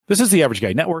This is the Average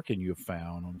Guy Network, and you have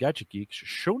found on Gadget Geeks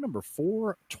show number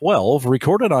 412,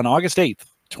 recorded on August 8th,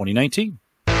 2019.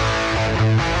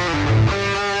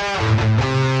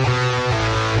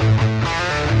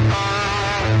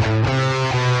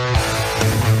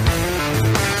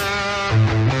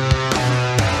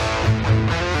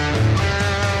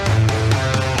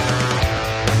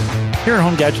 Here at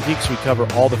Home Gadget Geeks, we cover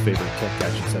all the favorite tech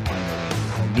gadgets that bring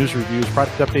home news reviews,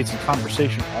 product updates, and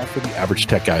conversation, all for the average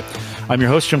tech guy. I'm your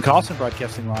host, Jim Collison,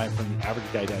 broadcasting live from the Average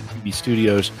Guy.TV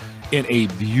studios in a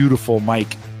beautiful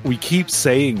mic. We keep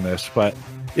saying this, but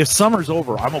if summer's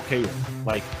over, I'm okay with it.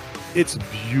 Like, it's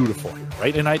beautiful here,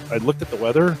 right? And I looked at the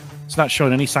weather. It's not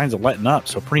showing any signs of letting up,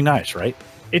 so pretty nice, right?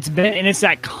 It's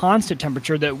that constant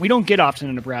temperature that we don't get often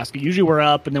in Nebraska. Usually we're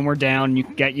up and then we're down. You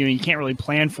can't really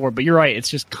plan for it. But you're right. It's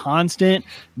just constant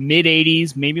mid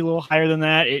 80s, maybe a little higher than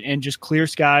that, and just clear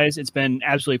skies. It's been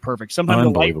absolutely perfect. Sometimes a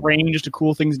light rain just to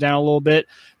cool things down a little bit,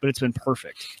 but it's been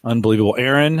perfect. Unbelievable.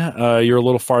 Erin, you're a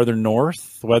little farther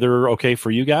north. Weather okay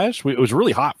for you guys? It was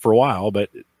really hot for a while, but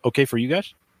okay for you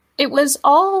guys? It was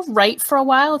all right for a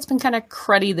while. It's been kind of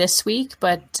cruddy this week,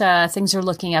 but things are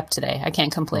looking up today. I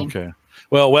can't complain. Okay.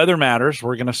 Well, weather matters.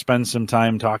 We're going to spend some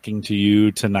time talking to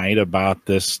you tonight about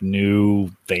this new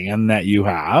van that you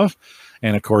have.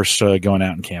 And, of course, going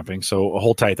out and camping. So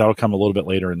hold tight. That'll come a little bit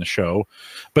later in the show.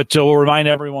 But we'll remind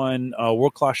everyone,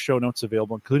 world-class show notes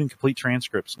available, including complete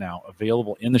transcripts now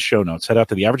available in the show notes. Head out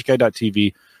to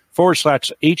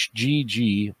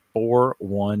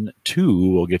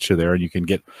theaverageguy.tv/HGG412. We'll get you there, and you can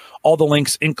get all the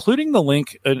links, including the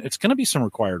link. And it's going to be some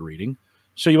required reading.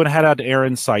 So you want to head out to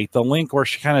Erin's site, the link where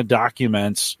she kind of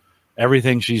documents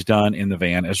everything she's done in the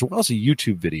van, as well as a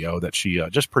YouTube video that she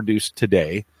just produced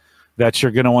today that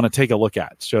you're going to want to take a look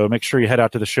at. So make sure you head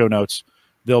out to the show notes.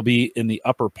 They'll be in the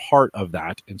upper part of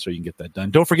that, and so you can get that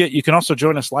done. Don't forget, you can also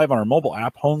join us live on our mobile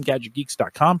app,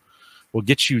 homegadgetgeeks.com. We'll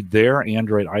get you there,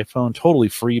 Android, iPhone, totally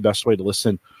free, best way to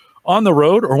listen on the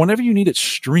road or whenever you need it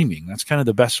streaming. That's kind of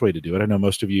the best way to do it. I know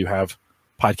most of you have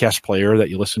podcast player that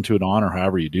you listen to it on or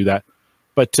however you do that.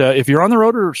 But if you're on the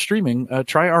road or streaming,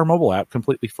 try our mobile app,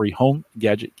 completely free,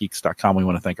 homegadgetgeeks.com. We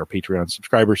want to thank our Patreon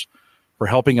subscribers for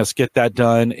helping us get that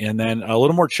done. And then a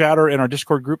little more chatter in our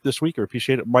Discord group this week. I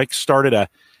appreciate it. Mike started a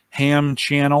ham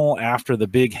channel after the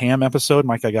big ham episode.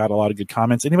 Mike, I got a lot of good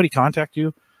comments. Anybody contact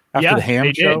you after the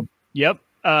ham show? Did. Yep.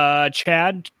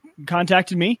 Chad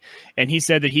contacted me, and he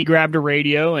said that he grabbed a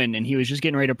radio and he was just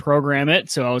getting ready to program it.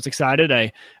 So I was excited.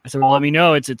 I said, well, let me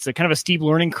know. It's a kind of a steep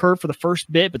learning curve for the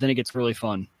first bit, but then it gets really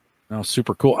fun. Oh,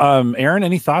 super cool. Erin,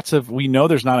 any thoughts we know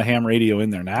there's not a ham radio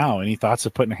in there now. Any thoughts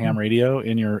of putting a ham radio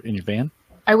in your van?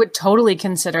 I would totally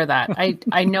consider that.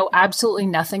 I know absolutely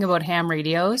nothing about ham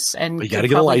radios, and you got to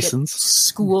get a license.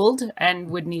 Schooled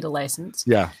and would need a license.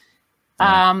 Yeah.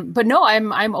 But no,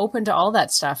 I'm open to all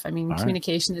that stuff. I mean,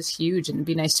 communication is huge, and it'd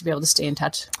be nice to be able to stay in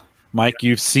touch. Mike,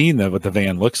 you've seen what the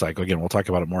van looks like. Again, we'll talk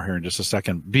about it more here in just a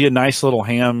second. Be a nice little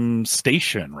ham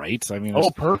station, right? I mean,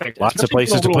 perfect. Lots Especially of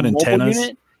places to put antennas.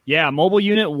 Unit. Yeah, mobile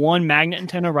unit, one magnet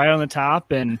antenna right on the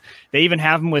top, and they even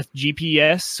have them with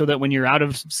GPS so that when you're out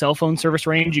of cell phone service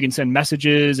range, you can send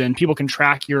messages and people can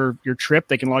track your trip.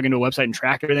 They can log into a website and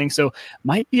track everything. So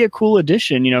might be a cool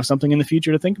addition, something in the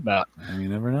future to think about. You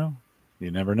never know. You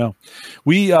never know.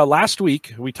 We last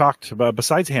week we talked about,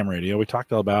 besides ham radio, we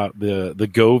talked about the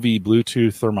Govee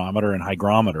Bluetooth thermometer and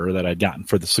hygrometer that I'd gotten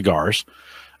for the cigars.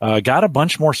 Got a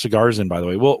bunch more cigars in, by the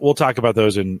way. We'll talk about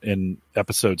those in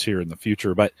episodes here in the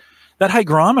future. But that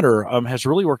hygrometer has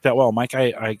really worked out well, Mike.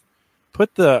 I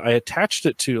attached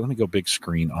it to. Let me go big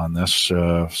screen on this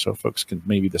so folks can,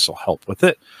 maybe this will help with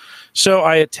it. So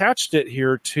I attached it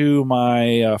here to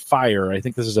my Fire. I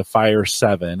think this is a Fire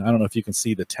 7. I don't know if you can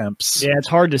see the temps. Yeah, it's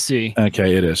hard to see.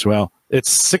 Okay, it is. Well,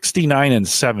 it's 69 and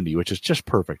 70, which is just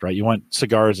perfect, right? You want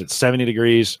cigars at 70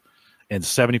 degrees and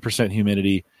 70%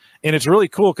 humidity. And it's really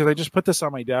cool because I just put this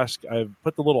on my desk. I've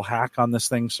put the little hack on this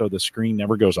thing so the screen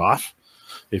never goes off.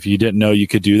 If you didn't know you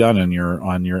could do that on your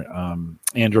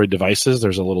Android devices,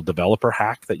 there's a little developer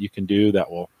hack that you can do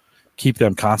that will keep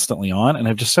them constantly on. And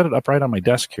I've just set it up right on my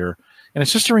desk here. And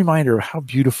it's just a reminder of how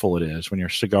beautiful it is when your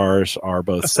cigars are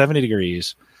both 70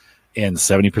 degrees and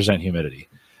 70% humidity.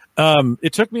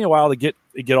 It took me a while to get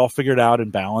all figured out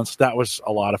and balanced. That was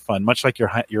a lot of fun. Much like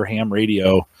your ham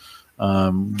radio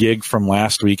gig from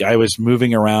last week, I was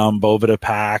moving around Bovida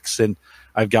packs, and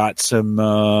I've got some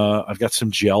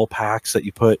gel packs that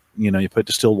you put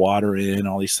distilled water in,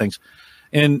 all these things.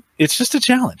 And it's just a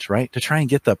challenge, right? To try and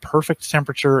get the perfect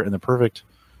temperature and the perfect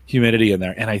humidity in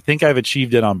there. And I think I've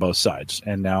achieved it on both sides.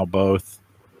 And now both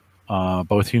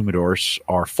humidors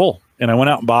are full. And I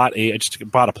went out and bought a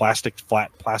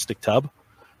flat plastic tub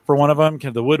for one of them.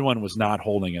 The wood one was not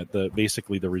holding it.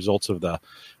 Basically the results of the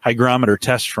hygrometer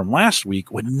test from last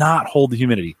week would not hold the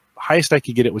humidity. The highest I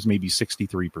could get it was maybe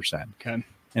 63%. Okay.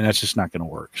 And that's just not going to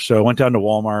work. So I went down to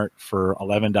Walmart for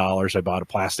 $11. I bought a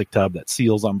plastic tub that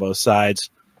seals on both sides,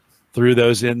 threw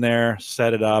those in there,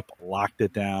 set it up, locked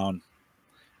it down.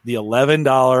 The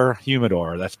 $11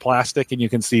 humidor, that's plastic and you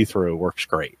can see through, works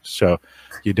great. So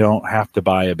you don't have to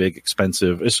buy a big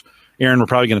expensive. As Erin, we're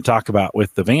probably going to talk about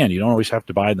with the van, you don't always have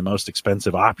to buy the most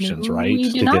expensive options, No, right?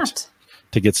 you do not.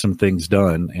 To get some things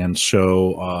done. And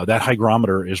so that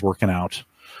hygrometer is working out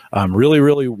really,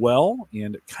 really well.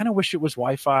 And kind of wish it was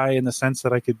Wi-Fi in the sense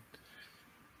that I could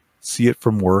see it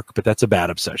from work, but that's a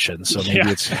bad obsession. So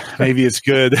maybe it's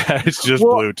good. It's just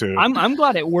Bluetooth. I'm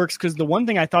glad it works, because the one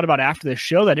thing I thought about after the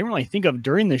show that I didn't really think of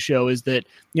during the show is that,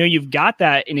 you've got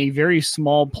that in a very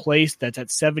small place that's at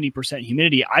 70%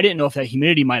 humidity. I didn't know if that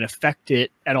humidity might affect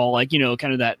it at all. Like,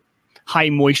 kind of that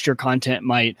high moisture content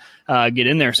might get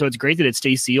in there. So it's great that it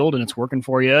stays sealed and it's working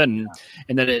for you. And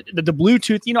that the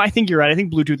Bluetooth, I think you're right. I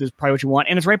think Bluetooth is probably what you want,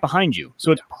 and it's right behind you.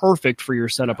 So it's perfect for your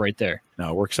setup right there. No,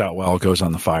 it works out well. It goes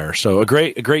on the fire. So a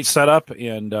great setup,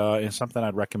 and something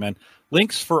I'd recommend.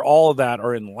 Links for all of that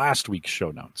are in last week's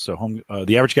show notes. So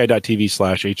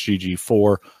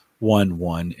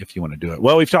theaverageguy.tv/HGG411 if you want to do it.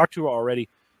 Well, we've talked to her already.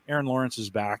 Erin Lawrence is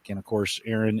back, and of course,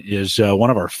 Erin is one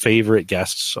of our favorite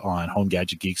guests on Home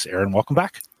Gadget Geeks. Erin, welcome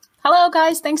back. Hello,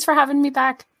 guys. Thanks for having me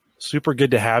back. Super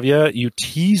good to have you. You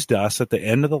teased us at the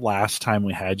end of the last time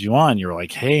we had you on. You were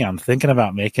like, "Hey, I'm thinking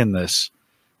about making this,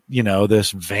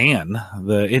 this van."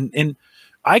 And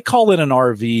I call it an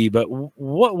RV, but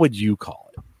what would you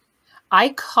call it? I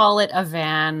call it a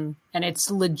van, and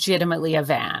it's legitimately a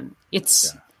van.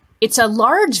 It's a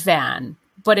large van,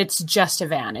 but it's just a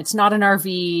van. It's not an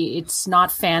RV. It's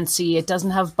not fancy. It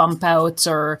doesn't have bump outs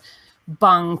or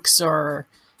bunks or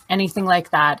anything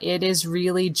like that. It is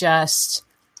really just,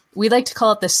 we like to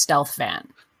call it the stealth van,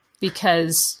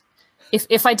 because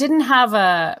if I didn't have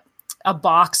a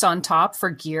box on top for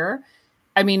gear,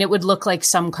 I mean, it would look like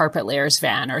some carpet layers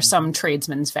van or some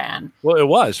tradesman's van. Well, it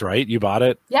was, right? You bought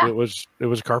it. Yeah. It was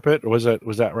carpet. Was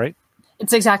that right?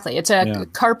 It's a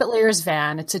carpet layers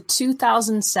van. It's a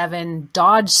 2007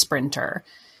 Dodge Sprinter.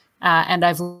 And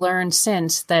I've learned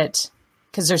since that,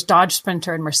 because there's Dodge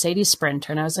Sprinter and Mercedes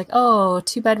Sprinter. And I was like, oh,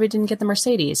 too bad we didn't get the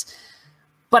Mercedes.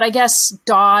 But I guess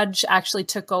Dodge actually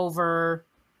took over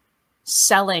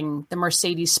selling the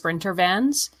Mercedes Sprinter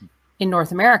vans in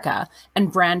North America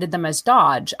and branded them as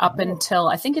Dodge up until,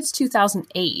 I think it's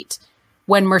 2008.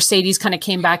 When Mercedes kind of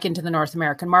came back into the North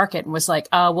American market and was like,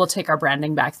 we'll take our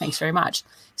branding back. Thanks very much.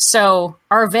 So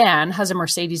our van has a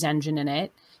Mercedes engine in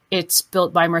it. It's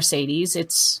built by Mercedes.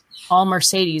 It's all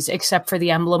Mercedes except for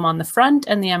the emblem on the front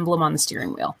and the emblem on the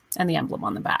steering wheel and the emblem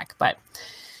on the back. But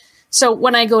so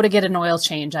when I go to get an oil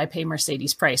change, I pay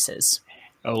Mercedes prices.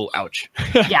 Oh, ouch.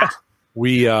 Yeah.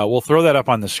 We'll throw that up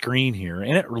on the screen here,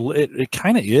 and it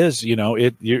kind of is,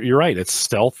 you're right. It's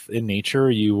stealth in nature.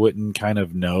 You wouldn't kind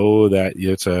of know that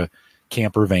it's a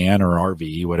camper van or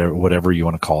RV, whatever you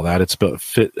want to call that. It's built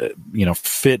fitted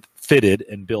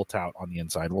and built out on the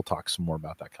inside. We'll talk some more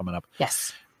about that coming up.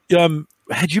 Yes.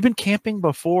 Had you been camping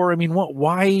before? I mean,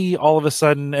 why all of a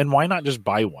sudden, and why not just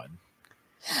buy one?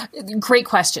 Great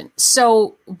question.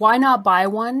 So why not buy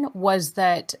one was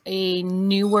that a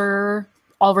newer,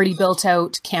 already built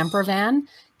out camper van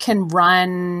can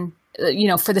run,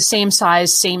 for the same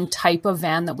size, same type of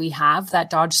van that we have, that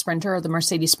Dodge Sprinter or the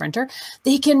Mercedes Sprinter,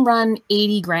 they can run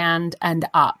 80 grand and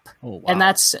up. Oh, wow. And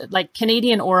that's like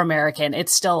Canadian or American.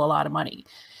 It's still a lot of money.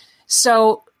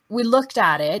 So we looked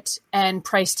at it and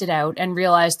priced it out and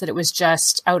realized that it was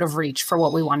just out of reach for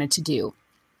what we wanted to do.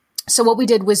 So what we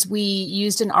did was we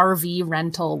used an RV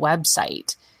rental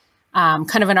website.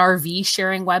 Kind of an RV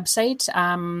sharing website.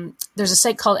 There's a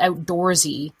site called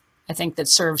Outdoorsy, I think, that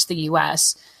serves the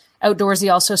US.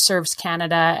 Outdoorsy also serves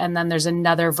Canada. And then there's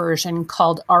another version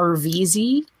called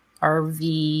RVZ,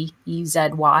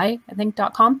 RVEZY, I think,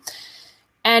 .com.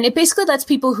 And it basically lets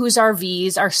people whose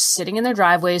RVs are sitting in their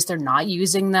driveways, they're not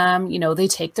using them, they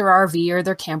take their RV or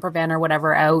their camper van or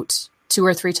whatever out 2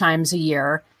 or 3 times a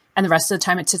year. And the rest of the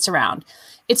time it sits around.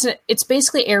 It's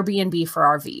basically Airbnb for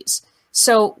RVs.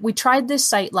 So we tried this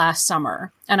site last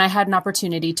summer, and I had an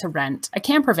opportunity to rent a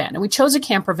camper van. And we chose a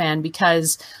camper van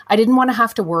because I didn't want to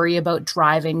have to worry about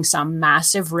driving some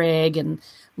massive rig and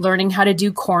learning how to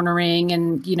do cornering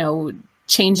and,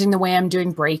 changing the way I'm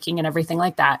doing braking and everything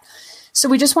like that. So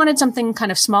we just wanted something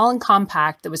kind of small and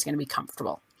compact that was going to be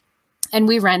comfortable. And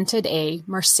we rented a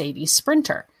Mercedes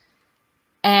Sprinter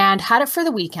and had it for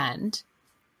the weekend.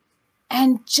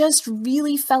 and just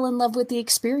really fell in love with the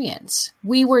experience.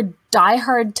 We were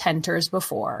diehard tenters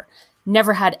before,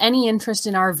 never had any interest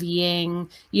in RVing,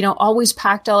 always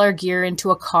packed all our gear into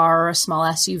a car or a small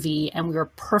SUV, and we were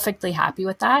perfectly happy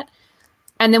with that.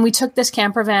 And then we took this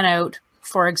camper van out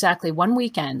for exactly one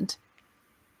weekend,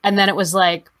 and then it was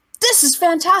like, this is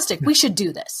fantastic. We should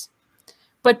do this.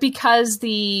 But because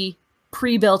the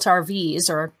pre-built RVs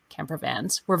or camper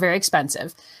vans were very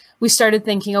expensive, we started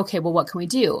thinking, okay, well, what can we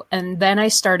do? And then I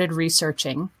started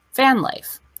researching van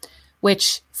life,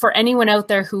 which for anyone out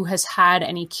there who has had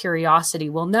any curiosity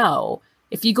will know,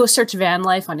 if you go search van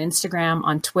life on Instagram,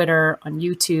 on Twitter, on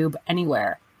YouTube,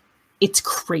 anywhere, it's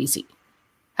crazy.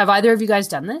 Have either of you guys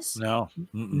done this? No.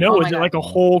 No, is it like a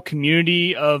whole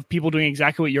community of people doing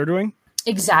exactly what you're doing?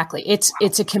 Exactly.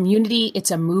 It's a community,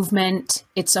 it's a movement,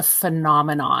 it's a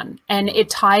phenomenon. And it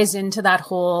ties into that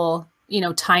whole,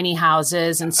 tiny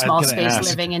houses and small space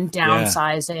living and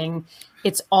downsizing. Yeah.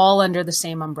 It's all under the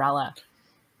same umbrella.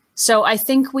 So I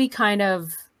think we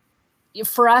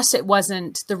for us, it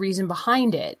wasn't the reason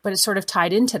behind it, but it sort of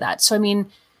tied into that. So,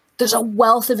 there's a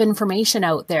wealth of information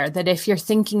out there that if you're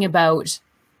thinking about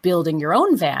building your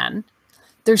own van,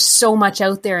 there's so much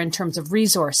out there in terms of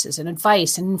resources and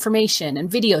advice and information and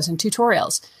videos and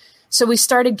tutorials. So we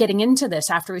started getting into this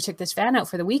after we took this van out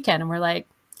for the weekend, and we're like,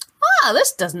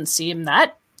 this doesn't seem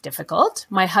that difficult.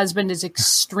 My husband is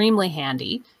extremely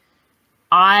handy.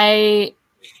 I'm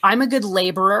a good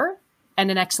laborer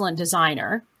and an excellent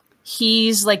designer.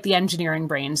 He's like the engineering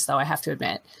brains, though, I have to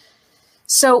admit.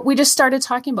 So we just started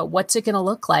talking about what's it going to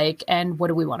look like and what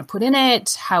do we want to put in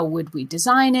it? How would we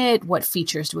design it? What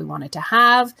features do we want it to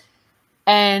have?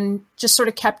 And just sort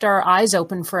of kept our eyes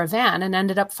open for a van and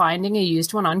ended up finding a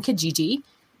used one on Kijiji.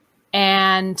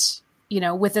 And,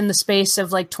 within the space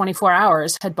of like 24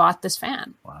 hours had bought this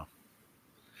van. Wow.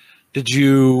 Did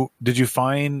you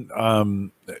find,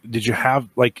 did you have,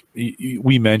 like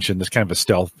we mentioned, this kind of a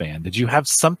stealth van? Did you have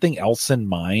something else in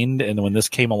mind? And when this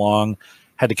came along,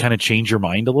 had to kind of change your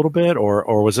mind a little bit,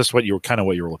 or was this what you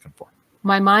were looking for?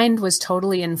 My mind was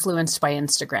totally influenced by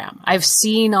Instagram. I've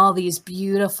seen all these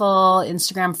beautiful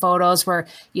Instagram photos where,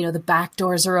 the back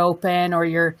doors are open, or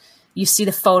you see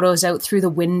the photos out through the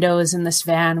windows in this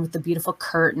van with the beautiful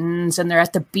curtains, and they're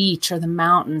at the beach or the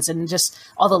mountains and just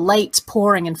all the lights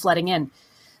pouring and flooding in.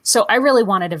 So I really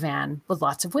wanted a van with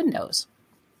lots of windows.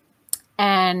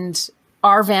 And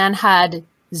our van had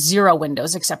 0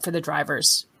 windows except for the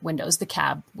driver's windows, the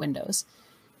cab windows.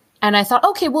 And I thought,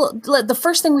 okay, well, the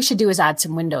first thing we should do is add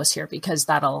some windows here because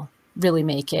that'll really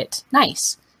make it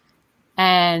nice.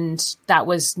 And that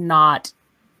was not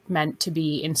meant to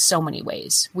be in so many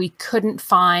ways. We couldn't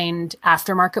find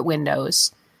aftermarket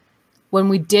windows. When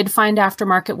we did find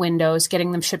aftermarket windows,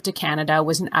 getting them shipped to Canada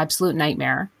was an absolute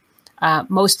nightmare.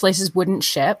 Most places wouldn't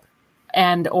ship,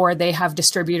 or they have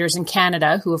distributors in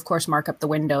Canada who, of course, mark up the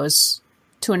windows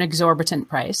to an exorbitant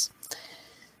price.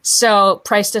 So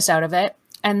priced us out of it.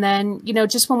 And then,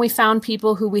 just when we found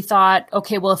people who we thought,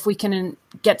 okay, well, if we can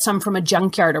get some from a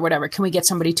junkyard or whatever, can we get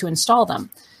somebody to install them?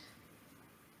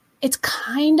 It's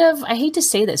kind of, I hate to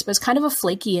say this, but it's kind of a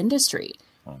flaky industry.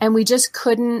 And we just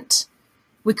couldn't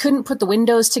put the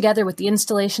windows together with the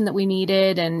installation that we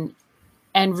needed and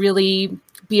really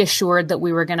be assured that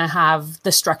we were going to have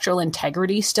the structural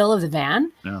integrity still of the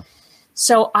van. Yeah.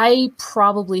 So I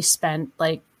probably spent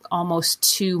like almost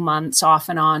 2 months off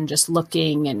and on just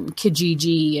looking and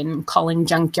Kijiji and calling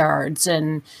junkyards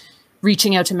and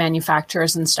reaching out to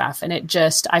manufacturers and stuff. And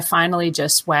I finally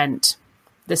just went,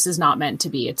 this is not meant to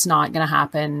be. It's not going to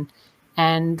happen.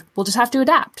 And we'll just have to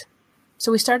adapt.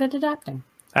 So we started adapting.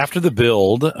 After the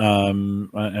build, and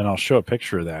I'll show a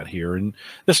picture of that here. And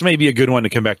this may be a good one to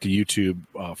come back to YouTube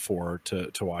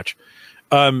to watch.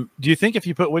 Do you think if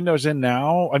you put windows in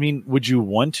now, would you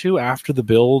want to after the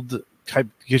build?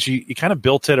 Because you kind of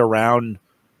built it around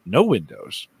no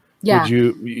windows. Yeah. Would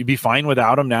you be fine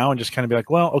without them now and just kind of be like,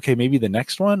 well, okay, maybe the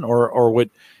next one? Or would,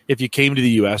 if you came to the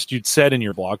U.S., you'd said in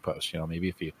your blog post, maybe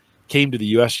if you came to the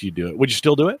U.S., you'd do it. Would you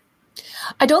still do it?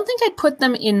 I don't think I'd put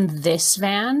them in this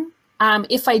van.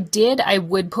 If I did, I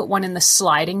would put one in the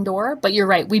sliding door. But you're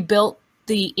right. We built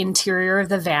the interior of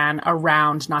the van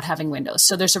around not having windows.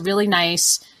 So there's a really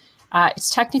nice, it's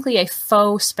technically a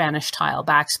faux Spanish tile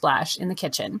backsplash in the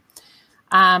kitchen.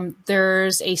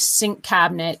 There's a sink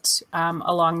cabinet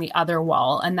along the other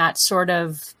wall, and that sort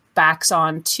of backs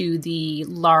on to the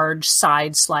large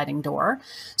side sliding door.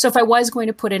 So if I was going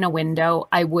to put in a window,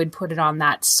 I would put it on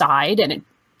that side, and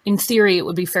in theory, it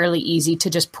would be fairly easy to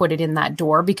just put it in that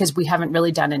door because we haven't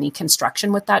really done any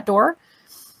construction with that door.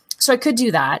 So I could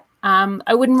do that.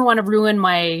 I wouldn't want to ruin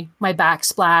my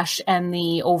backsplash and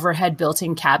the overhead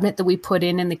built-in cabinet that we put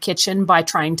in the kitchen by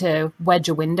trying to wedge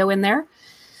a window in there.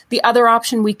 The other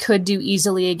option we could do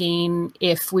easily again,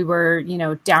 if we were,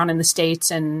 down in the States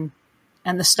and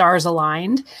the stars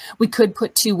aligned, we could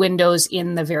put 2 windows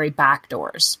in the very back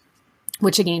doors,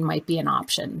 which again might be an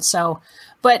option. So,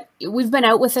 but we've been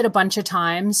out with it a bunch of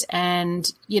times.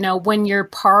 And, when you're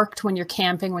parked, when you're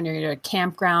camping, when you're at a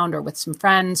campground or with some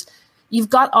friends, you've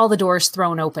got all the doors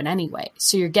thrown open anyway.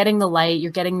 So you're getting the light,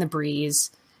 you're getting the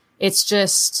breeze. It's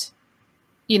just,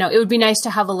 it would be nice to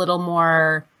have a little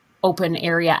more open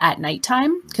area at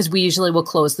nighttime, because we usually will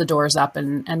close the doors up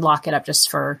and lock it up just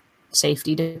for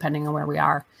safety, depending on where we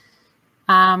are.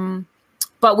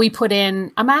 But we put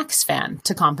in a max fan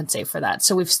to compensate for that.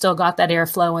 So we've still got that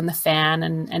airflow in the fan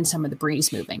and some of the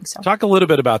breeze moving. So talk a little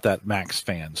bit about that max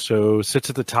fan. So sits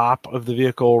at the top of the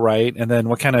vehicle, right? And then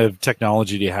what kind of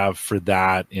technology do you have for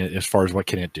that as far as what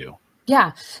can it do?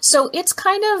 Yeah. So it's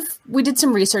we did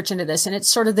some research into this, and it's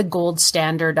sort of the gold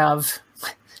standard of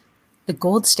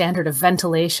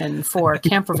ventilation for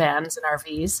camper vans and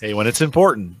RVs. Hey, when it's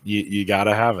important, you got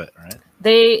to have it, right?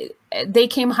 They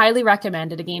came highly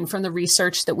recommended, again, from the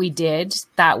research that we did.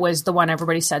 That was the one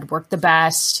everybody said worked the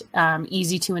best,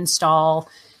 easy to install.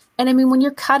 And I mean, when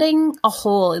you're cutting a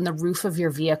hole in the roof of your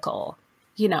vehicle,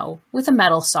 with a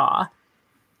metal saw,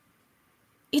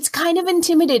 it's kind of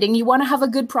intimidating. You want to have a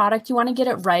good product. You want to get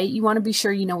it right. You want to be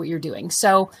sure you know what you're doing.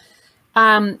 So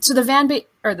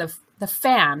the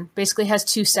fan basically has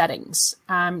 2 settings.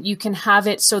 You can have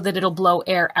it so that it'll blow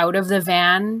air out of the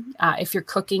van. If you're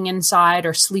cooking inside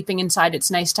or sleeping inside, it's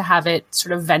nice to have it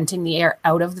sort of venting the air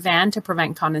out of the van to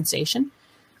prevent condensation.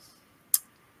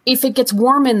 If it gets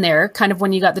warm in there, kind of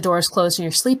when you got the doors closed and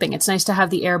you're sleeping, it's nice to have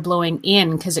the air blowing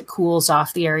in, because it cools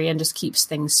off the area and just keeps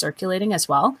things circulating as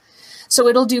well. So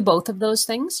it'll do both of those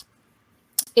things.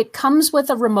 It comes with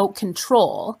a remote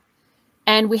control.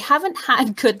 And we haven't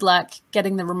had good luck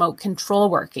getting the remote control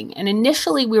working. And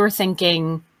initially we were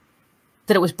thinking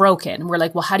that it was broken. We're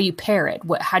like, well, how do you pair it?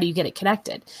 How do you get it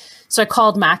connected? So I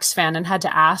called MaxFan and had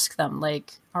to ask them,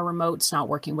 like, our remote's not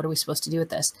working. What are we supposed to do with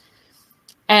this?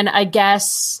 And I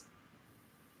guess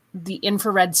the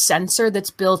infrared sensor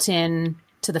that's built in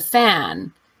to the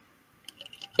fan,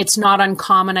 it's not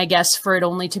uncommon, I guess, for it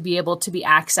only to be able to be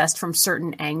accessed from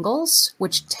certain angles,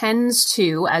 which tends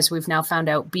to, as we've now found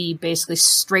out, be basically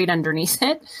straight underneath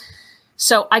it.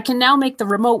 So I can now make the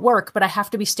remote work, but I have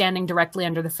to be standing directly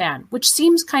under the fan, which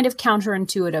seems kind of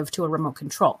counterintuitive to a remote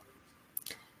control.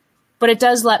 But it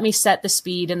does let me set the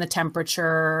speed and the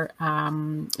temperature,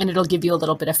 and it'll give you a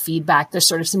little bit of feedback. There's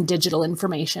sort of some digital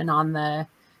information on the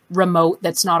remote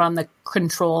that's not on the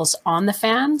controls on the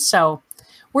fan. So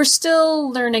we're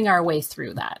still learning our way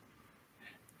through that.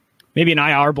 Maybe an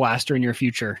IR blaster in your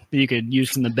future that you could use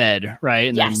from the bed, right?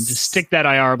 And then just stick that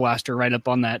IR blaster right up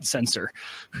on that sensor.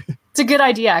 It's a good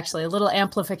idea, actually. A little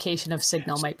amplification of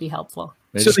signal might be helpful.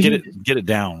 So just get it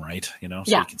down, right? So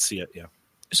you can see it. Yeah.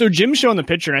 So Jim's showing the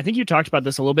picture, and I think you talked about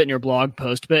this a little bit in your blog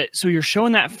post, but so you're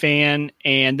showing that fan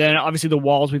and then obviously the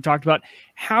walls we've talked about.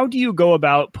 How do you go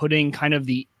about putting kind of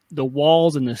the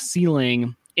walls and the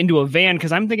ceiling into a van?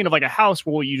 Because I'm thinking of like a house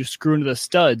where you just screw into the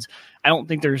studs. I don't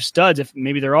think there's studs, if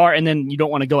maybe there are, and then you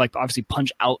don't want to go like obviously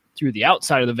punch out through the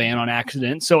outside of the van on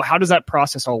accident. So how does that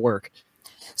process all work?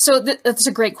 So that's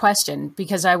a great question,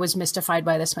 because I was mystified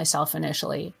by this myself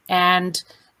initially. And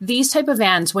these type of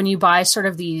vans, when you buy sort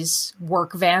of these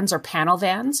work vans or panel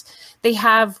vans, they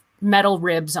have metal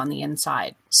ribs on the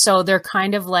inside. So they're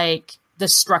kind of like the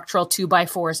structural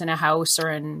 2x4s in a house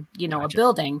or in, a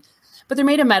building, but they're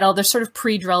made of metal. They're sort of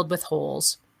pre-drilled with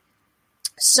holes.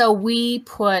 So we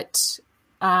put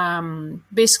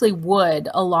basically wood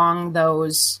along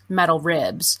those metal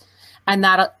ribs, and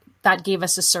that gave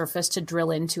us a surface to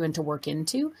drill into and to work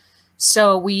into.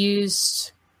 So we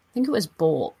used, I think it was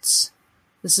bolts.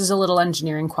 This is a little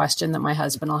engineering question that my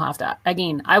husband will have to,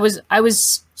 again, I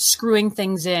was screwing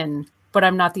things in, but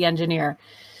I'm not the engineer.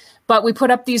 But we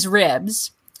put up these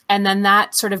ribs, and then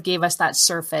that sort of gave us that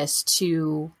surface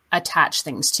to attach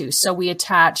things to. So we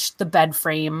attached the bed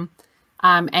frame,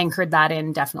 anchored that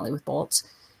in definitely with bolts.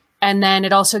 And then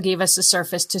it also gave us a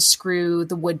surface to screw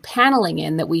the wood paneling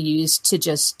in that we used to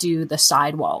just do the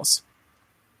sidewalls.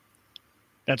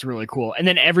 That's really cool. And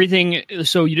then everything,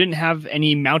 so you didn't have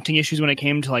any mounting issues when it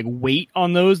came to like weight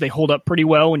on those? They hold up pretty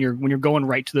well when you're going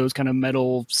right to those kind of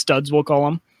metal studs, we'll call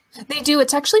them? They do.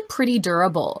 It's actually pretty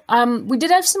durable. We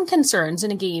did have some concerns.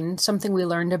 And again, something we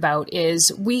learned about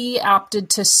is we opted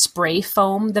to spray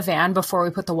foam the van before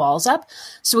we put the walls up.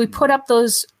 So we put up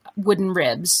those wooden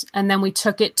ribs, and then we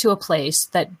took it to a place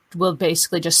that will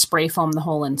basically just spray foam the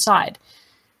whole inside.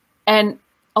 And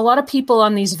a lot of people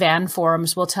on these van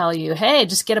forums will tell you, hey,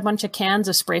 just get a bunch of cans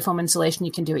of spray foam insulation.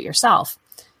 You can do it yourself.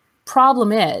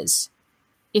 Problem is,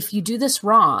 if you do this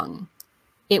wrong,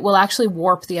 it will actually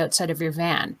warp the outside of your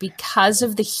van because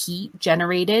of the heat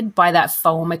generated by that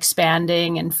foam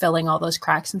expanding and filling all those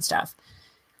cracks and stuff.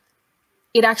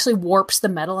 It actually warps the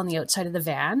metal on the outside of the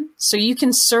van. So you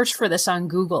can search for this on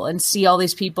Google and see all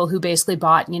these people who basically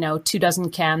bought, 24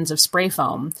 cans of spray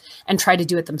foam and tried to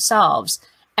do it themselves.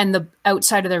 And the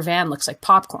outside of their van looks like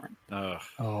popcorn. Oh,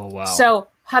 wow. So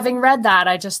having read that,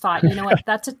 I just thought, you know what,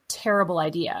 that's a terrible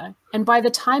idea. And by the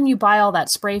time you buy all that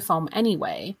spray foam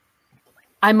anyway,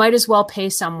 I might as well pay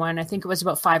someone, I think it was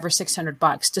about $500 or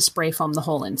 $600 to spray foam the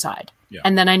whole inside. Yeah.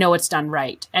 And then I know it's done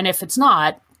right. And if it's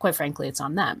not, quite frankly, it's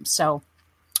on them. So,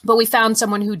 but we found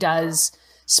someone who does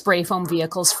spray foam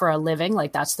vehicles for a living.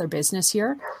 Like that's their business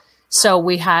here. So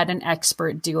we had an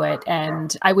expert do it,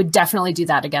 and I would definitely do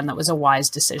that again. That was a wise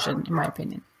decision, in my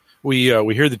opinion. We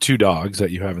hear the two dogs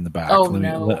that you have in the back. Oh,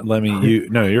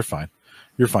 No, you're fine.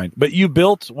 You're fine. But you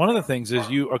built, one of the things is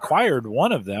you acquired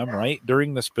one of them, right,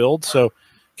 during this build. So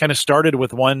kind of started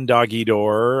with one doggy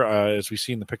door. As we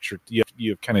see in the picture, you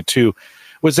have kind of two.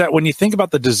 Was that, when you think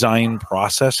about the design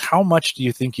process, how much do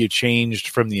you think you changed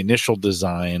from the initial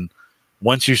design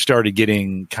once you started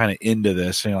getting kind of into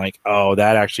this and you're like, oh,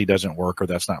 that actually doesn't work, or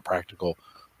that's not practical,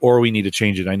 or we need to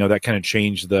change it? I know that kind of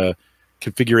changed the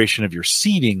configuration of your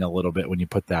seating a little bit when you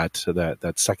put that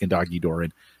second doggy door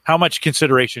in. How much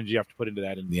consideration do you have to put into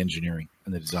that in the engineering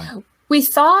and the design? We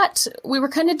thought, we were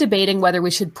kind of debating whether we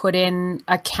should put in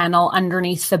a kennel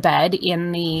underneath the bed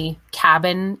in the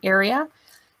cabin area.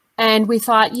 And we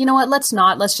thought, you know what, let's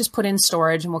not. Let's just put in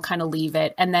storage and we'll kind of leave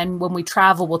it. And then when we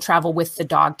travel, we'll travel with the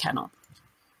dog kennel.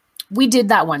 We did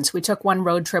that once. We took one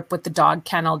road trip with the dog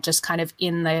kennel just kind of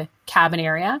in the cabin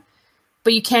area,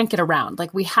 but you can't get around.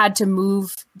 Like we had to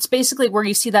move. It's basically where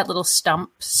you see that little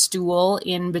stump stool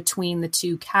in between the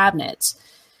two cabinets,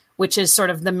 which is sort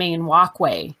of the main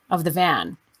walkway of the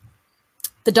van.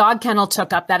 The dog kennel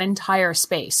took up that entire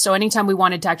space. So anytime we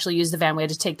wanted to actually use the van, we had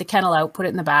to take the kennel out, put it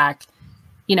in the back,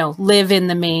 live in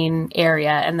the main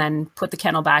area, and then put the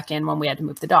kennel back in when we had to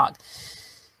move the dog.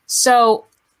 So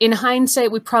in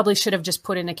hindsight, we probably should have just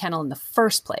put in a kennel in the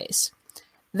first place.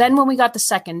 Then when we got the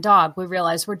second dog, we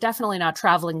realized we're definitely not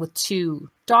traveling with two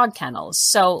dog kennels.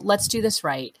 So let's do this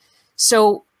right.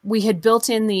 So we had built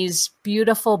in these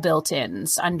beautiful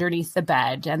built-ins underneath the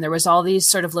bed. And there was all these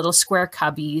sort of little square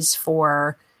cubbies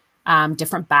for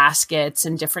different baskets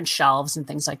and different shelves and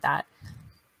things like that.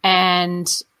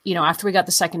 And, after we got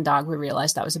the second dog, we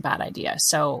realized that was a bad idea.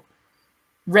 So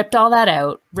ripped all that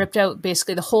out, ripped out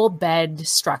basically the whole bed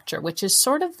structure, which is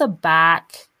sort of the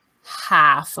back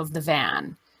half of the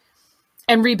van,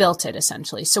 and rebuilt it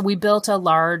essentially. So we built a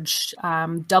large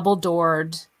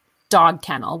double-doored dog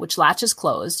kennel, which latches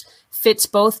closed, fits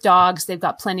both dogs. They've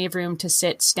got plenty of room to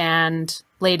sit, stand,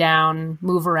 lay down,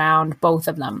 move around, both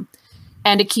of them.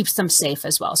 And it keeps them safe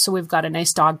as well. So we've got a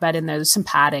nice dog bed in there. There's some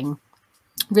padding,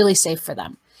 really safe for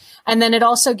them. And then it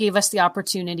also gave us the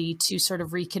opportunity to sort of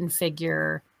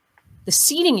reconfigure the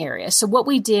seating area. So what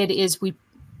we did is we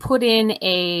put in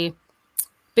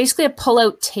basically a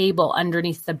pull-out table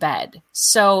underneath the bed.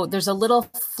 So there's a little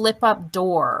flip-up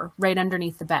door right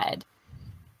underneath the bed.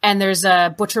 And there's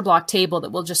a butcher block table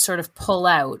that will just sort of pull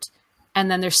out.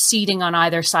 And then there's seating on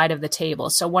either side of the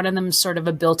table. So one of them is sort of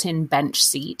a built-in bench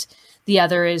seat. The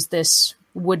other is this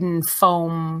wooden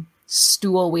foam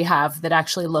stool we have that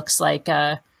actually looks like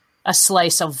a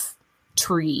slice of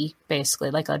tree, basically,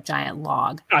 like a giant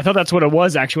log. I thought that's what it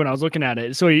was actually when I was looking at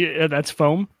it. So that's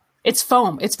foam? It's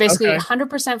foam. It's basically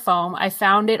 100% foam. I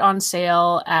found it on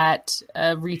sale at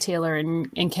a retailer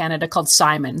in Canada called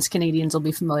Simon's. Canadians will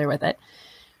be familiar with it.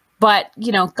 But,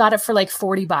 got it for like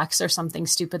 $40 or something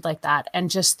stupid like that.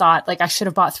 And just thought like I should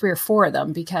have bought 3 or 4 of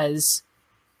them because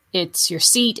it's your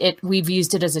seat. We've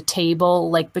used it as a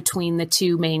table, like between the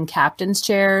two main captain's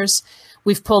chairs.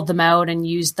 We've pulled them out and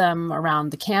used them around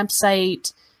the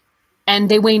campsite, and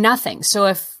they weigh nothing. So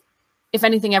if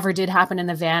anything ever did happen in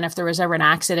the van, if there was ever an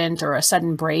accident or a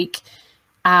sudden break,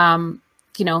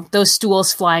 those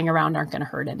stools flying around aren't going to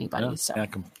hurt anybody.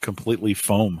 Completely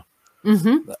foam.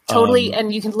 Mm-hmm. Totally.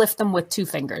 And you can lift them with 2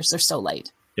 fingers. They're so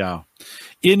light. Yeah.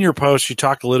 In your post, you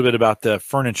talk a little bit about the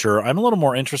furniture. I'm a little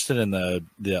more interested in the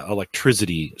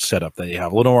electricity setup that you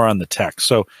have, a little more on the tech.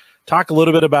 So talk a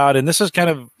little bit about, and this is kind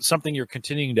of something you're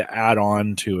continuing to add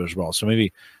on to as well. So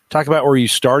maybe talk about where you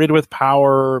started with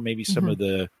power, maybe some of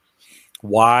the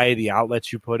why the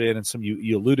outlets you put in, and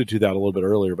you alluded to that a little bit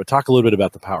earlier, but talk a little bit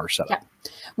about the power setup.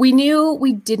 Yeah. We knew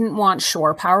we didn't want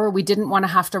shore power. We didn't want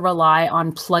to have to rely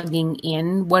on plugging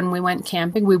in when we went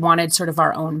camping. We wanted sort of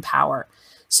our own power.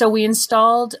 So we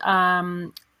installed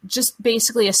just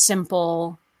basically a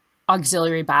simple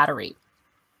auxiliary battery.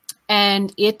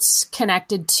 And it's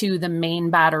connected to the main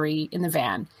battery in the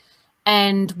van.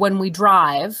 And when we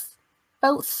drive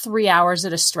about 3 hours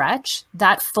at a stretch,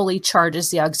 that fully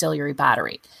charges the auxiliary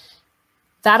battery.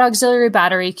 That auxiliary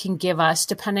battery can give us,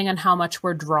 depending on how much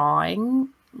we're drawing,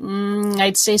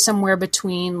 I'd say somewhere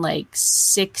between like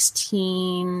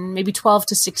 16, maybe 12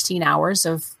 to 16 hours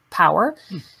of power.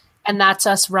 And that's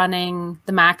us running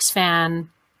the max fan,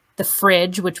 the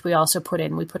fridge, which we also put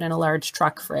in. We put in a large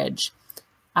truck fridge.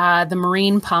 The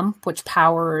marine pump, which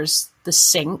powers the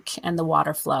sink and the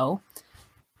water flow,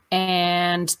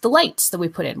 and the lights that we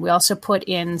put in. We also put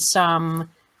in some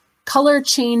color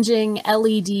changing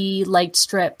LED light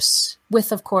strips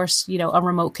with, of course, a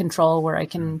remote control where I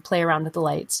can play around with the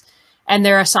lights. And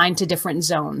they're assigned to different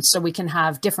zones. So we can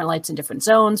have different lights in different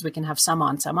zones. We can have some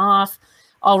on, some off,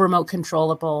 all remote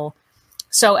controllable.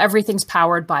 So everything's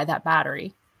powered by that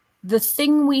battery. The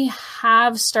thing we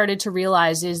have started to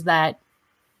realize is that,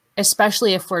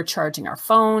 especially if we're charging our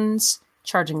phones,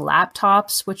 charging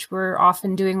laptops, which we're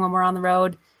often doing when we're on the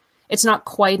road, it's not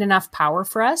quite enough power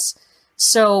for us.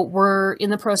 So we're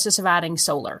in the process of adding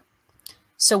solar.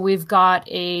 So we've got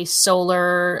a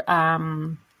solar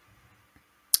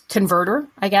converter,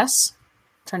 I guess.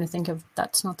 I'm trying to think of,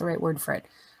 that's not the right word for it.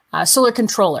 Solar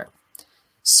controller.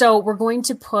 So we're going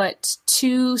to put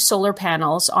 2 solar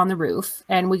panels on the roof,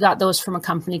 and we got those from a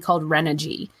company called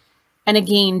Renogy. And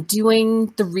again,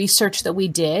 doing the research that we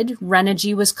did,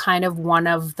 Renogy was kind of one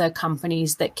of the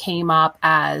companies that came up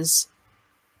as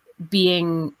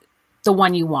being the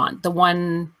one you want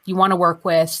to work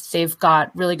with. They've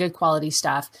got really good quality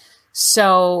stuff.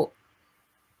 So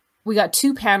we got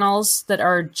 2 panels that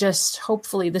are just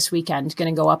hopefully this weekend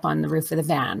going to go up on the roof of the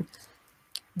van.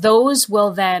 Those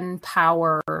will then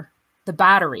power the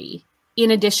battery,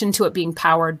 in addition to it being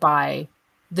powered by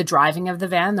the driving of the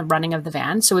van, the running of the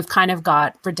van. So we've kind of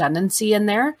got redundancy in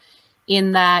there,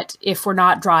 in that if we're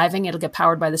not driving, it'll get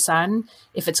powered by the sun.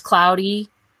 If it's cloudy,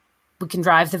 we can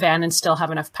drive the van and still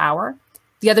have enough power.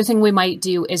 The other thing we might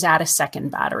do is add a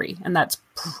second battery, and that's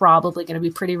probably going to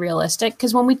be pretty realistic,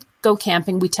 because when we go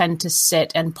camping, we tend to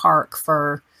sit and park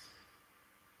for,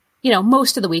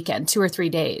 most of the weekend, 2 or 3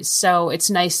 days. So it's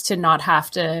nice to not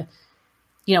have to,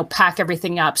 pack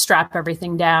everything up, strap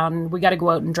everything down. We got to go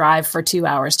out and drive for 2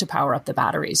 hours to power up the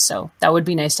batteries. So that would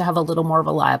be nice to have a little more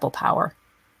reliable power.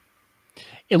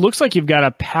 It looks like you've got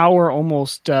a power,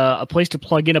 almost a place to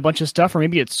plug in a bunch of stuff, or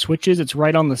maybe it's switches. It's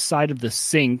right on the side of the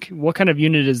sink. What kind of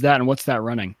unit is that, and what's that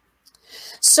running?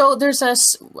 So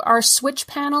our switch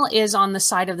panel is on the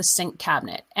side of the sink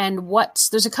cabinet, and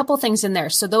there's a couple things in there.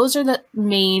 So those are the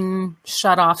main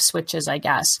shut-off switches, I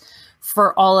guess,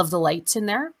 for all of the lights in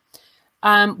there.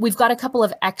 We've got a couple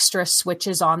of extra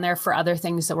switches on there for other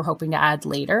things that we're hoping to add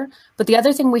later. But the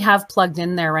other thing we have plugged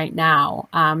in there right now,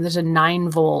 there's a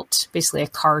 9-volt, basically a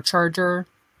car charger,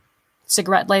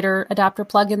 cigarette lighter adapter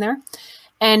plug in there.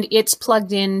 And it's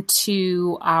plugged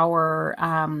into our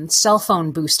cell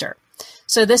phone booster.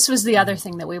 So this was the other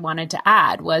thing that we wanted to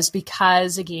add, was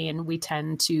because, again, we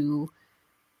tend to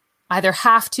either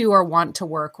have to or want to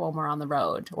work when we're on the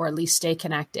road, or at least stay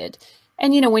connected.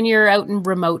 And, when you're out in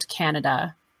remote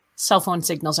Canada, cell phone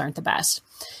signals aren't the best.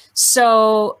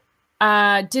 So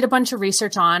did a bunch of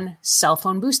research on cell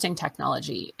phone boosting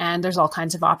technology, and there's all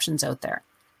kinds of options out there.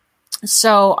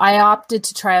 So I opted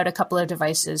to try out a couple of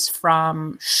devices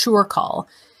from SureCall,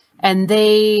 and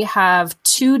they have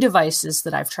 2 devices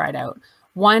that I've tried out.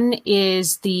 One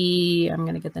is I'm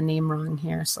going to get the name wrong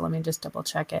here, so let me just double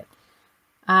check it.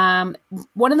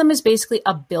 One of them is basically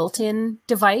a built-in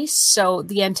device. So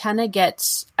the antenna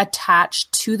gets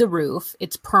attached to the roof.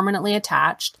 It's permanently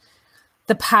attached.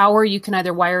 The power, you can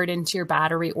either wire it into your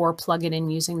battery or plug it in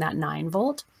using that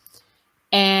 9-volt.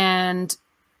 And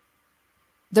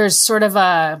there's sort of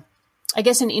an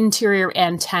interior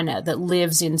antenna that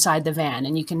lives inside the van,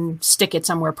 and you can stick it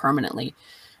somewhere permanently.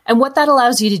 And what that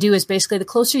allows you to do is basically, the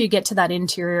closer you get to that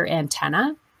interior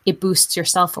antenna, it boosts your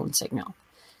cell phone signal.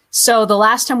 So the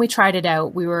last time we tried it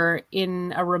out, we were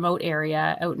in a remote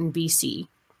area out in BC.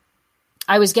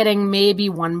 I was getting maybe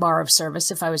 1 bar of service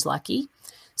if I was lucky.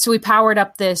 So we powered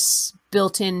up this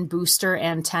built-in booster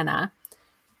antenna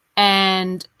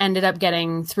and ended up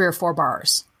getting 3 or 4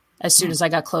 bars as soon as I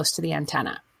got close to the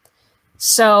antenna.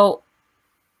 So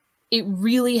it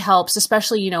really helps,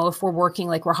 especially, if we're working,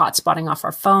 like we're hotspotting off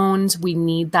our phones, we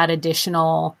need that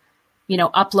additional,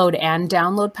 upload and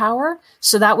download power.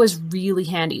 So that was really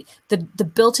handy. The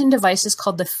built-in device is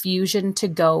called the Fusion to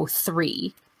Go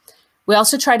 3. We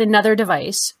also tried another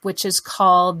device, which is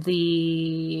called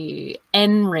the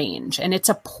N Range, and it's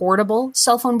a portable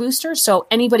cell phone booster. So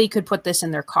anybody could put this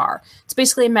in their car. It's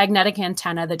basically a magnetic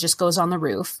antenna that just goes on the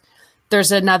roof.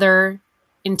 There's another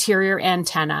interior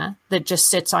antenna that just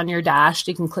sits on your dash.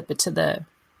 You can clip it to the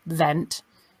vent,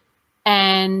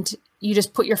 and you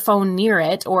just put your phone near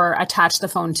it or attach the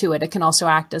phone to it. It can also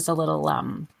act as a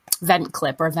little vent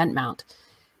clip or vent mount.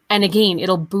 And again,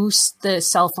 it'll boost the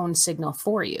cell phone signal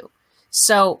for you.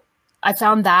 So I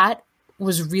found that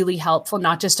was really helpful,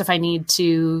 not just if I need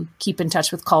to keep in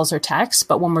touch with calls or texts,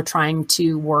 but when we're trying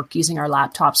to work using our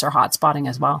laptops or hotspotting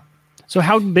as well. So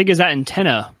how big is that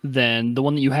antenna then, the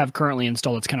one that you have currently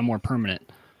installed that's kind of more permanent?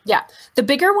 Yeah. The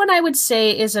bigger one I would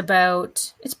say is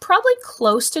it's probably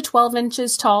close to 12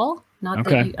 inches tall. Not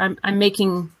that I'm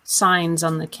making signs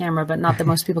on the camera, but not that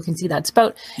most people can see that.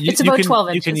 It's about 12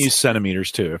 inches. You can use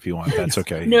centimeters too if you want. That's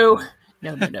okay. No.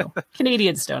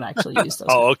 Canadians don't actually use those.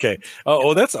 Okay.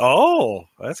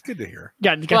 That's good to hear.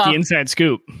 Got the inside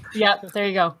scoop. Yeah, there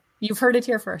you go. You've heard it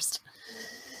here first.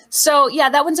 So yeah,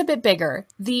 that one's a bit bigger.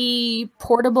 The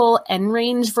portable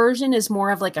N-range version is more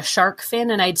of like a shark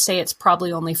fin, and I'd say it's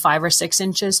probably only 5 or 6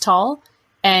 inches tall.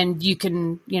 And you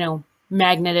can,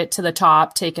 magnet it to the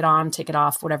top, take it on, take it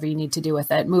off, whatever you need to do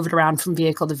with it, move it around from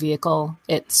vehicle to vehicle.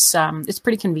 It's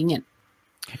pretty convenient.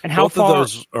 And how far? Of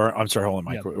those are, I'm sorry, hold on,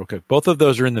 Mike. Yep. Okay. Both of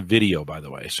those are in the video, by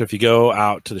the way. So if you go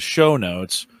out to the show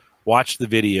notes, watch the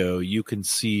video, you can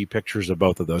see pictures of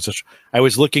both of those. I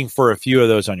was looking for a few of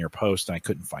those on your post and I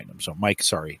couldn't find them. So Mike,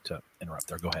 sorry to interrupt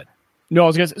there. Go ahead. No, I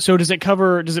was going to say, so does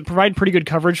it provide pretty good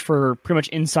coverage for pretty much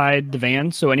inside the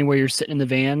van? So anywhere you're sitting in the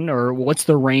van, or what's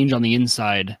the range on the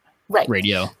inside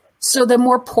radio? So the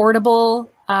more portable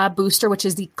booster, which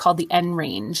is called the N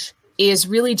range, is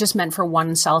really just meant for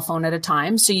one cell phone at a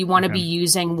time. So you want to be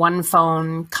using one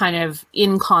phone kind of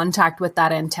in contact with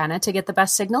that antenna to get the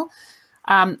best signal.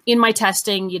 In my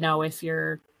testing, if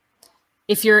you're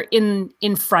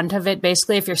in front of it,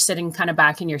 basically, if you're sitting kind of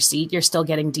back in your seat, you're still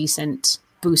getting decent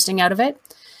boosting out of it.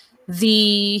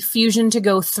 The Fusion to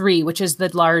Go 3, which is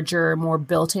the larger, more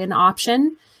built-in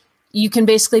option, you can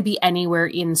basically be anywhere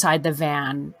inside the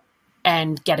van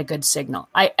and get a good signal.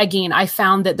 I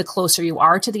found that the closer you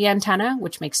are to the antenna,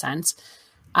 which makes sense,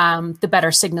 the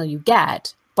better signal you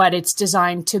get, but it's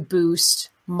designed to boost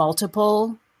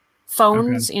multiple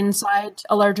phones inside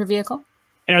a larger vehicle.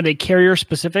 And are they carrier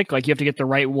specific? Like you have to get the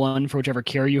right one for whichever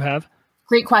carrier you have?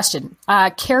 Great question.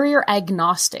 Carrier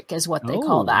agnostic is what they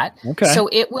call that. Okay. So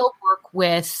it will work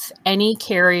with any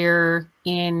carrier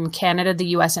in Canada, the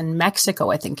US, and Mexico,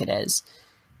 I think it is.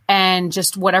 And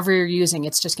just whatever you're using,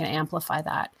 it's just going to amplify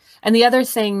that. And the other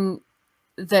thing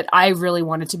that I really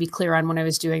wanted to be clear on when I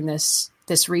was doing this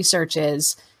research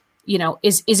is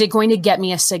it going to get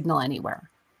me a signal anywhere?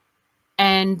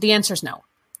 And the answer is no.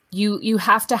 You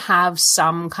have to have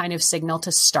some kind of signal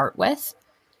to start with,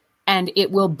 and it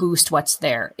will boost what's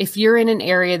there. If you're in an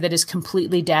area that is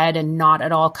completely dead and not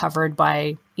at all covered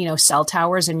by, cell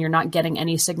towers, and you're not getting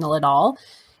any signal at all,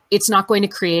 it's not going to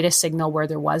create a signal where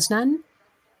there was none.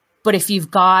 But if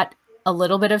you've got a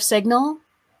little bit of signal,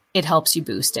 it helps you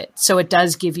boost it. So it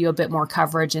does give you a bit more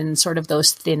coverage in sort of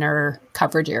those thinner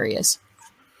coverage areas.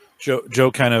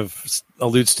 Joe kind of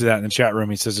alludes to that in the chat room.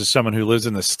 He says, as someone who lives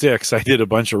in the sticks, I did a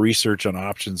bunch of research on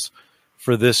options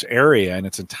for this area, and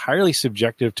it's entirely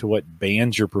subjective to what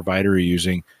bands your provider are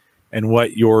using and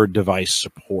what your device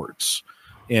supports.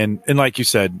 And like you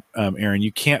said, Erin,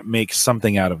 you can't make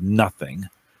something out of nothing.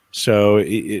 So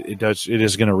it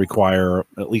is going to require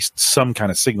at least some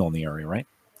kind of signal in the area, right?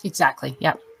 Exactly.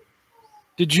 Yeah.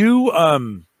 Did you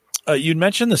you'd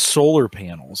mentioned the solar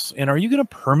panels, and are you going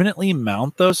to permanently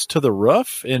mount those to the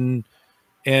roof? And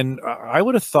I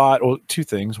would have thought, two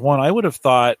things. One, I would have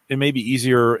thought it may be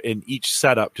easier in each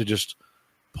setup to just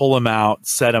pull them out,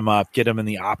 set them up, get them in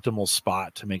the optimal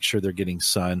spot to make sure they're getting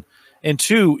sun. And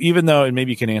two, even though, and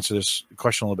maybe you can answer this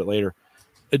question a little bit later,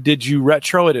 did you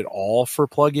retro it at all for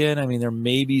plug-in? I mean, there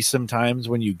may be some times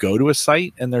when you go to a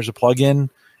site and there's a plug-in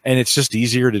and it's just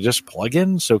easier to just plug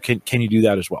in. So can you do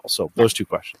that as well? So those two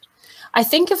questions. I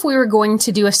think if we were going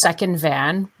to do a second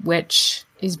van, which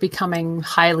is becoming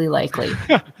highly likely,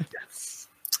 it's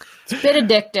a bit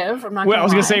addictive. I'm not. Well, I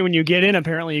was going to say, when you get in,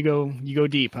 apparently you go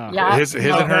deep, huh? Yeah. His and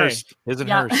hers. His and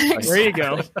hers. There you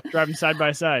go. Driving side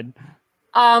by side.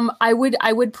 I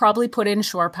would probably put in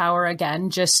shore power again,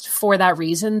 just for that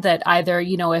reason that either,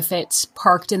 if it's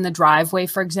parked in the driveway,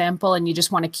 for example, and you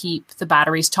just want to keep the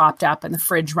batteries topped up and the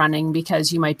fridge running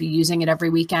because you might be using it every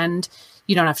weekend,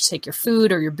 you don't have to take your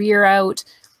food or your beer out,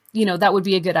 that would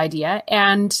be a good idea.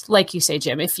 And like you say,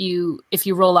 Jim, if you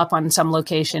roll up on some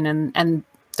location and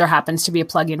there happens to be a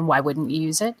plug-in, why wouldn't you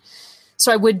use it?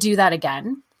 So I would do that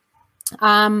again.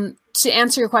 To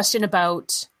answer your question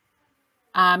about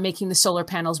making the solar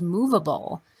panels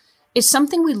movable is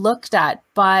something we looked at,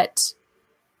 but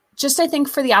just I think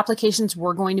for the applications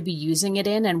we're going to be using it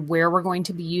in and where we're going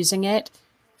to be using it,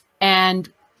 and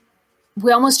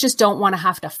we almost just don't want to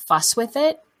have to fuss with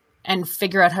it and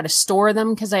figure out how to store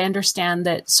them, because I understand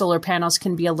that solar panels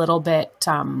can be a little bit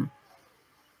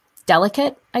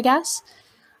delicate, I guess.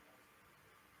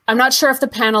 I'm not sure if the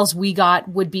panels we got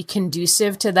would be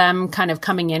conducive to them kind of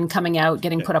coming in, coming out,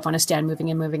 getting put up on a stand, moving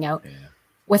in, moving out. Yeah.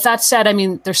 With that said, I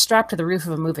mean, they're strapped to the roof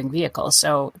of a moving vehicle,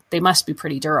 so they must be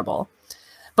pretty durable.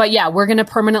 But yeah, we're going to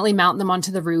permanently mount them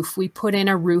onto the roof. We put in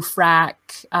a roof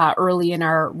rack early in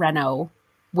our reno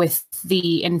with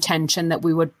the intention that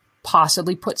we would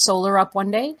possibly put solar up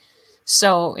one day.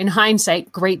 So in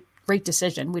hindsight, great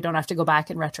decision. We don't have to go back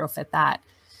and retrofit that.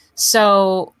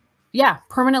 So yeah,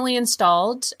 permanently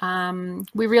installed.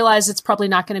 We realize it's probably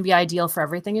not going to be ideal for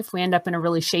everything. If we end up in a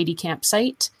really shady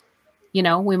campsite,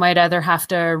 we might either have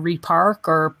to repark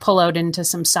or pull out into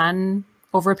some sun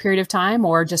over a period of time,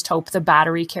 or just hope the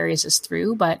battery carries us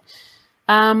through. But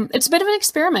it's a bit of an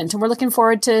experiment, and we're looking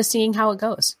forward to seeing how it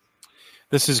goes.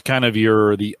 This is kind of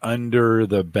the under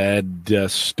the bed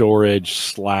storage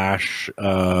slash,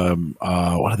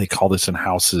 what do they call this in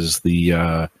houses?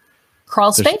 The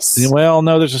crawl space? Well,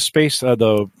 no, there's a space, there's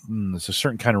a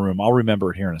certain kind of room. I'll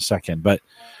remember it here in a second, but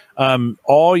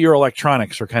all your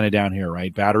electronics are kind of down here,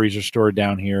 right? Batteries are stored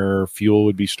down here. Fuel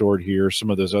would be stored here. Some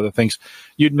of those other things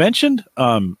you'd mentioned,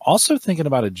 also thinking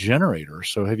about a generator.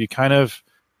 So have you kind of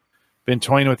been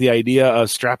toying with the idea of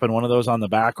strapping one of those on the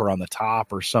back or on the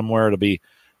top or somewhere to be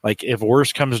like, if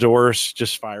worse comes to worse,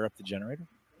 just fire up the generator?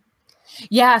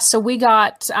 Yeah. So we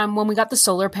got, when we got the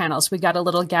solar panels, we got a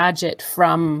little gadget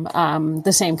from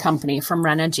the same company, from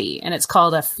Renogy, and it's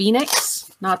called a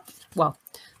Phoenix.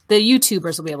 The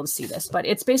YouTubers will be able to see this, but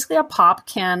it's basically a pop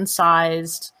can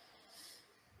sized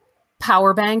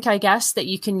power bank, I guess, that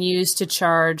you can use to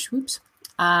charge.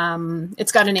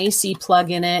 It's got an AC plug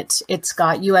in it. It's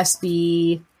got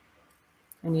USB.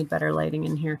 I need better lighting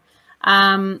in here.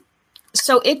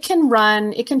 So it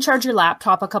can charge your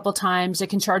laptop a couple times. It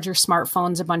can charge your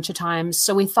smartphones a bunch of times.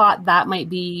 So we thought that might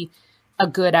be a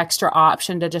good extra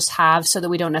option to just have, so that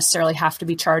we don't necessarily have to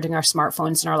be charging our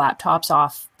smartphones and our laptops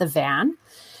off the van.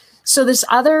 So this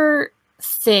other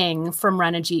thing from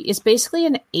Renogy is basically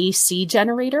an AC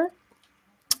generator,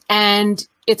 and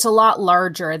it's a lot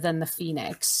larger than the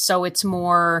Phoenix. So it's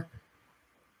more,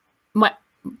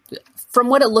 from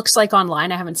what it looks like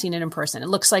online, I haven't seen it in person. It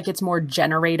looks like it's more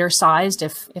generator sized,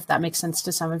 if that makes sense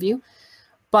to some of you.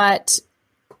 But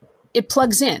it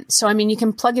plugs in. So, I mean, you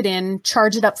can plug it in,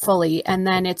 charge it up fully, and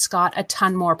then it's got a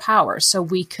ton more power. So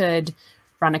we could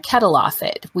run a kettle off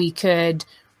it. We could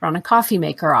run a coffee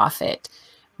maker off it.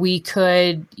 We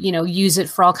could, use it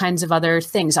for all kinds of other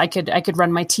things. I could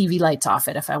run my TV lights off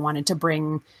it if I wanted to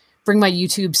bring my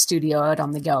YouTube studio out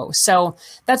on the go. So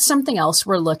that's something else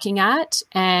we're looking at.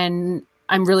 And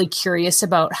I'm really curious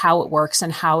about how it works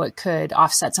and how it could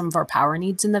offset some of our power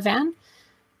needs in the van.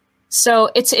 So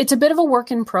it's a bit of a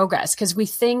work in progress, because you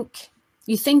think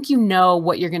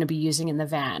what you're going to be using in the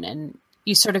van, and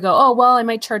you sort of go, oh, well, I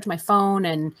might charge my phone,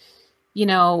 and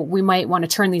we might want to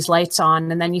turn these lights on,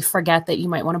 and then you forget that you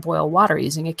might want to boil water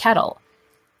using a kettle.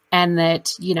 And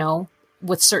that,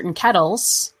 with certain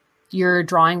kettles, you're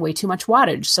drawing way too much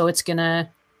wattage. So it's going to,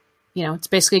 it's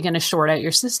basically going to short out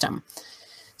your system.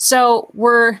 So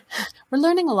we're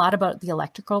learning a lot about the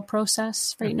electrical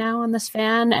process right now on this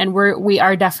van, and we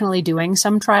are definitely doing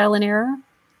some trial and error.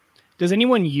 Does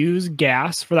anyone use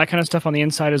gas for that kind of stuff on the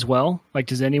inside as well? Like,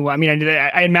 does anyone, I mean,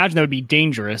 I imagine that would be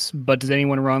dangerous, but does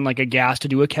anyone run like a gas to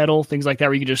do a kettle, things like that,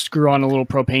 where you could just screw on a little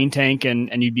propane tank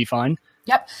and you'd be fine?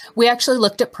 Yep. We actually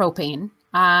looked at propane.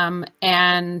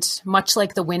 And much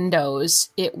like the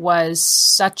windows, it was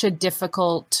such a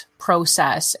difficult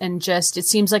process, and just, it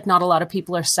seems like not a lot of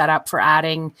people are set up for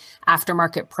adding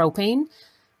aftermarket propane.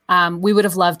 We would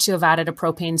have loved to have added a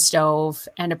propane stove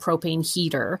and a propane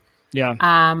heater. Yeah.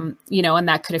 And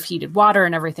that could have heated water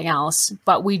and everything else,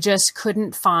 but we just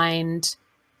couldn't find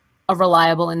a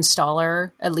reliable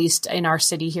installer, at least in our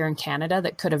city here in Canada,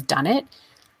 that could have done it.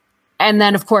 And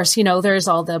then, of course, there's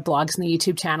all the blogs and the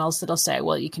YouTube channels that'll say,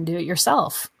 well, you can do it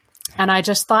yourself. And I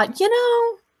just thought,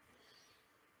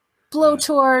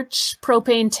 blowtorch,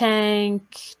 propane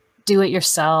tank, do it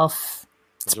yourself.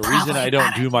 There's a reason I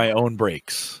don't do my own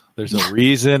brakes. There's a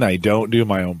reason I don't do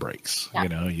my own brakes.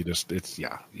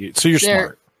 Yeah. So you're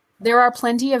smart. There are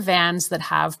plenty of vans that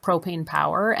have propane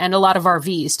power, and a lot of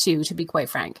RVs too, to be quite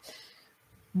frank.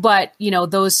 But,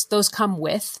 those come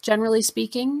with, generally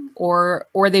speaking, or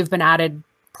they've been added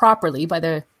properly by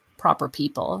the proper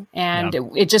people. And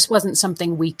it just wasn't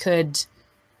something we could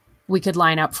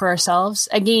line up for ourselves.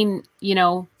 Again,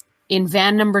 in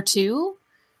van number 2,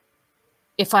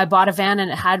 if I bought a van and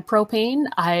it had propane,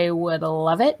 I would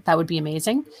love it. That would be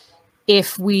amazing.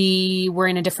 If we were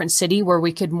in a different city where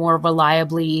we could more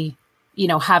reliably,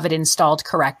 have it installed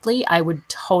correctly, I would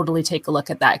totally take a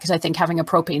look at that, because I think having a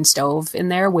propane stove in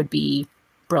there would be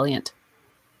brilliant.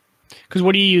 Because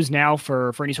what do you use now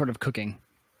for any sort of cooking?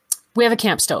 We have a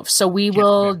camp stove. So we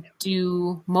will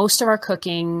do most of our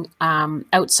cooking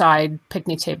outside,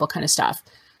 picnic table kind of stuff.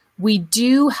 We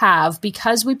do have,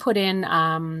 because we put in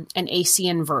an AC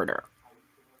inverter,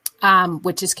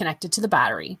 which is connected to the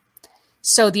battery.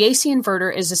 So the AC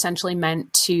inverter is essentially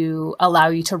meant to allow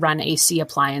you to run AC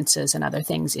appliances and other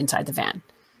things inside the van.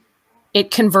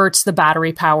 It converts the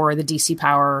battery power, the DC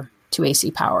power, to AC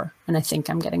power. And I think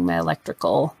I'm getting my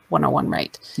electrical 101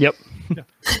 right. Yep.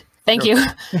 Thank you.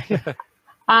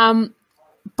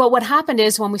 But what happened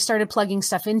is when we started plugging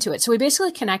stuff into it, so we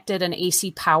basically connected an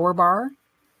AC power bar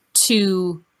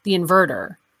to the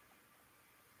inverter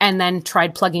and then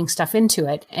tried plugging stuff into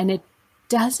it, and it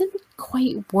doesn't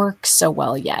quite work so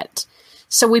well yet.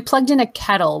 So we plugged in a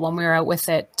kettle when we were out with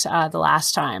it the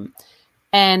last time,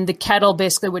 and the kettle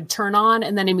basically would turn on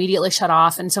and then immediately shut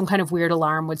off, and some kind of weird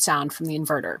alarm would sound from the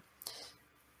inverter.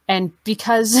 And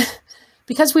because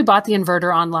we bought the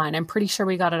inverter online, I'm pretty sure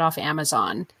we got it off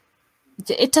Amazon,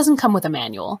 it doesn't come with a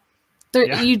manual.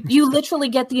 You literally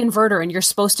get the inverter and you're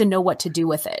supposed to know what to do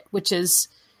with it, which is,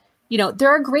 there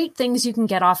are great things you can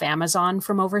get off Amazon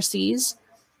from overseas,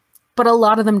 but a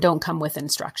lot of them don't come with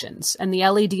instructions. And the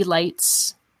LED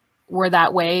lights were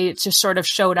that way. It just sort of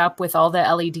showed up with all the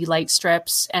LED light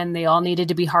strips, and they all needed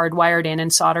to be hardwired in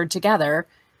and soldered together.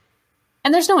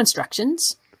 And there's no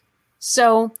instructions.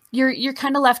 So you're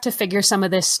kind of left to figure some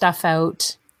of this stuff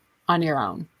out on your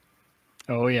own.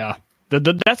 Oh, yeah.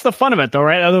 That's the fun of it, though,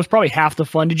 right? That was probably half the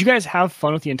fun. Did you guys have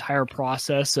fun with the entire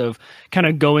process of kind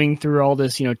of going through all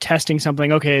this, testing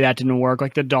something? Okay, that didn't work,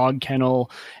 like the dog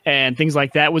kennel and things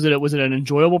like that. Was it an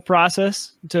enjoyable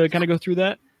process to kind of go through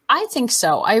that? I think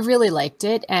so. I really liked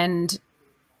it. And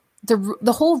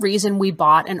the whole reason we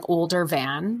bought an older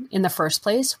van in the first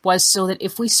place was so that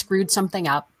if we screwed something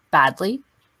up badly,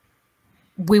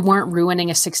 we weren't ruining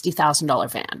a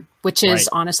 $60,000 van, which is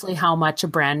honestly how much a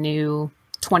brand new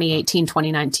 2018,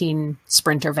 2019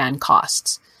 Sprinter van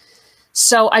costs.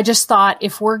 So I just thought,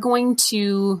 if we're going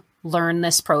to learn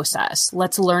this process,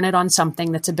 let's learn it on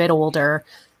something that's a bit older,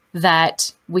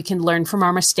 that we can learn from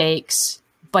our mistakes,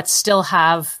 but still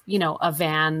have, a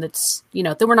van that's,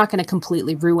 that we're not going to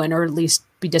completely ruin, or at least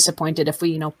be disappointed if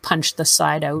we, punch the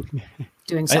side out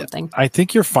doing something. I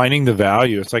think you're finding the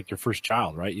value. It's like your first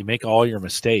child, right? You make all your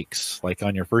mistakes like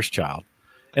on your first child.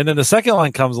 And then the second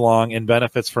line comes along and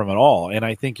benefits from it all. And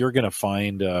I think you're going to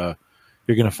find that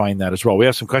as well. We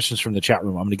have some questions from the chat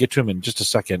room. I'm going to get to them in just a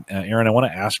second. Erin, I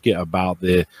want to ask you about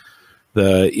the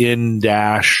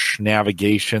in-dash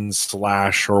navigation /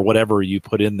 or whatever you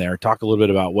put in there. Talk a little bit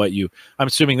about I'm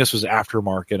assuming this was an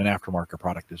aftermarket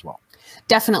product as well.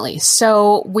 Definitely.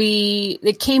 So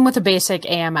it came with a basic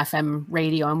AM FM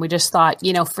radio, and we just thought,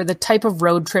 for the type of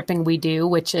road tripping we do,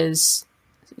 which is,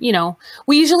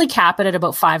 we usually cap it at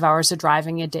about 5 hours of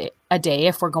driving a day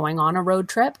if we're going on a road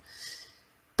trip.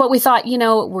 But we thought,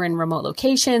 we're in remote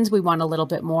locations. We want a little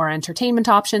bit more entertainment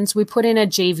options. We put in a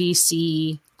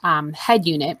JVC head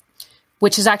unit,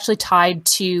 which is actually tied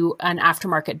to an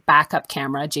aftermarket backup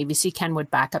camera, JVC Kenwood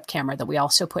backup camera that we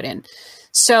also put in.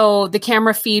 So the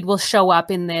camera feed will show up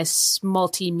in this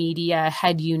multimedia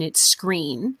head unit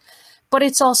screen, but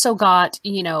it's also got,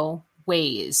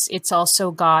 Waze. It's also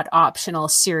got optional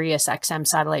Sirius XM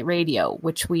satellite radio,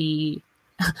 which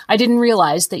I didn't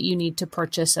realize that you need to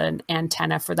purchase an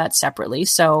antenna for that separately.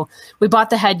 So we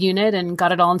bought the head unit and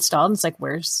got it all installed. And it's like,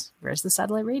 where's the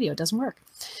satellite radio? It doesn't work.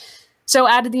 So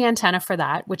added the antenna for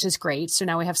that, which is great. So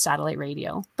now we have satellite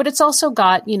radio, but it's also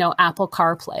got, Apple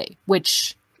CarPlay,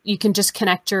 which you can just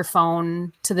connect your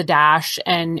phone to the dash,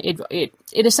 and it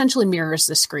essentially mirrors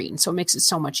the screen. So it makes it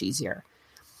so much easier.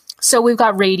 So we've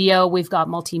got radio, we've got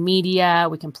multimedia,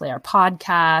 we can play our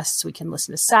podcasts, we can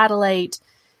listen to satellite,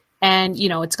 and,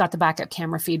 it's got the backup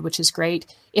camera feed, which is great.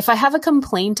 If I have a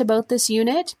complaint about this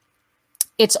unit,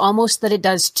 it's almost that it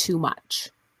does too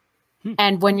much.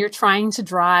 And when you're trying to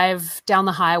drive down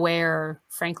the highway, or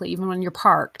frankly, even when you're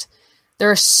parked,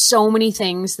 there are so many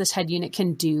things this head unit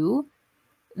can do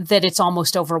that it's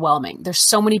almost overwhelming. There's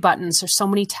so many buttons, there's so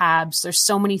many tabs, there's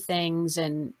so many things.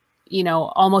 And, you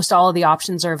know, almost all of the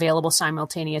options are available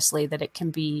simultaneously that it can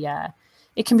be a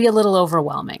little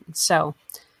overwhelming. So,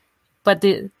 but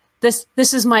this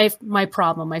is my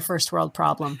problem, my first world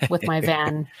problem with my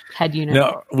van head unit.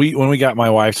 No, when we got my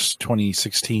wife's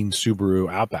 2016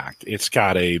 Subaru Outback, it's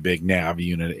got a big nav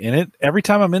unit in it. Every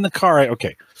time I'm in the car,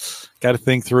 got to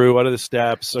think through what are the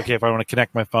steps. Okay, if I want to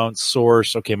connect my phone,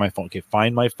 source. Okay, my phone. Okay,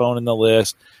 find my phone in the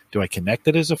list. Do I connect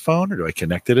it as a phone or do I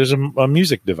connect it as a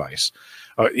music device?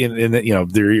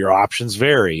 Your options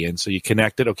vary, and so you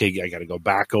connect it. Okay, I got to go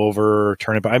back over,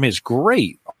 turn it back. I mean, it's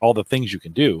great, all the things you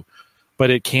can do, but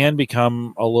it can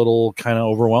become a little kind of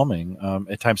overwhelming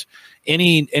at times.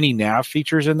 Any nav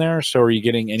features in there? So are you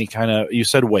getting any kind of, you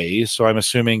said Waze, so I'm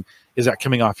assuming, is that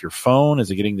coming off your phone? Is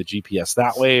it getting the GPS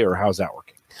that way, or how's that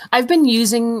working? I've been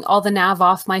using all the nav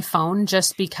off my phone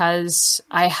just because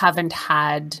I haven't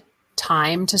had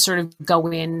time to sort of go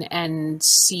in and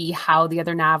see how the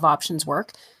other nav options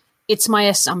work. It's my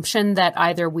assumption that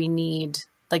either we need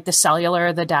like the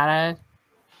cellular, the data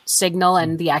signal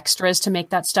and the extras to make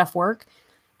that stuff work.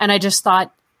 And I just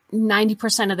thought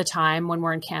 90% of the time when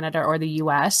we're in Canada or the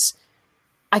US,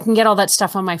 I can get all that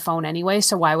stuff on my phone anyway.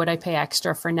 So why would I pay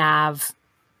extra for nav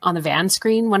on the van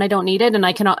screen when I don't need it? And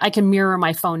I can mirror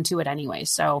my phone to it anyway.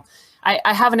 So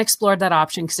I haven't explored that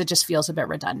option because it just feels a bit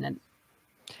redundant.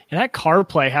 And that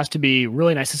CarPlay has to be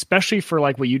really nice, especially for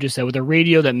like what you just said with a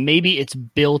radio that maybe its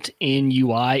built-in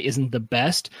UI isn't the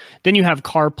best. Then you have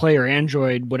CarPlay or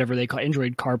Android, whatever they call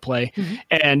Android CarPlay,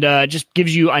 and just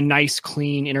gives you a nice,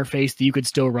 clean interface that you could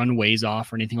still run Waze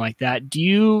off or anything like that.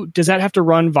 Does that have to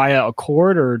run via a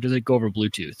cord or does it go over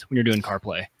Bluetooth when you're doing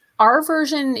CarPlay? Our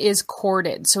version is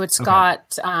corded, so it's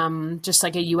got just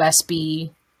like a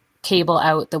USB cable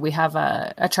out that we have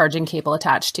a charging cable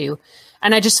attached to.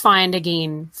 And I just find,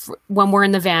 again, when we're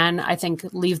in the van, I think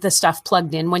leave the stuff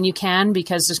plugged in when you can,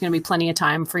 because there's going to be plenty of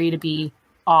time for you to be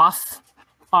off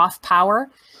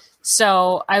power.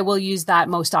 So I will use that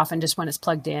most often just when it's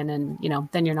plugged in, and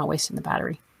then you're not wasting the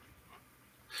battery.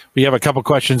 We have a couple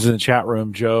questions in the chat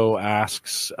room. Joe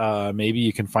asks, maybe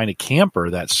you can find a camper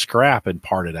that's scrap and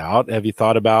part it out. Have you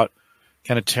thought about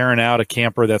kind of tearing out a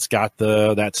camper that's got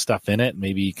that stuff in it,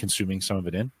 maybe consuming some of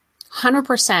it in?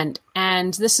 100%.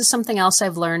 And this is something else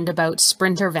I've learned about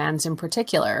Sprinter vans in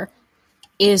particular,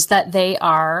 is that they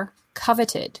are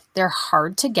coveted. They're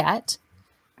hard to get.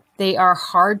 They are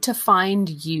hard to find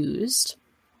used.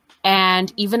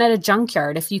 And even at a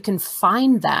junkyard, if you can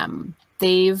find them,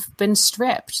 they've been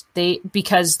stripped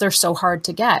because they're so hard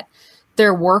to get.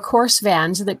 They're workhorse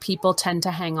vans that people tend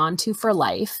to hang on to for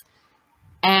life.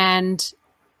 And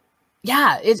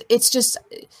yeah, it's just,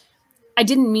 I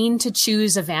didn't mean to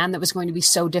choose a van that was going to be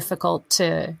so difficult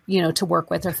to work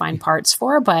with or find parts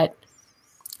for, but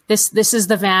this is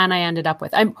the van I ended up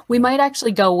with. We might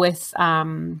actually go with, I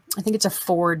think it's a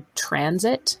Ford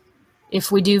Transit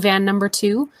if we do van number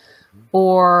 2,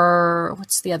 or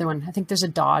what's the other one? I think there's a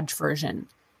Dodge version.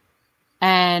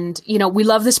 And, we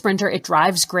love the Sprinter. It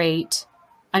drives great.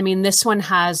 I mean, this one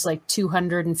has like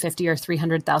 250 or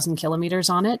 300,000 kilometers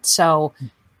on it. So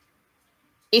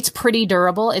it's pretty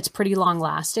durable. It's pretty long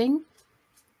lasting.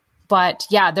 But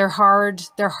yeah, they're hard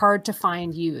to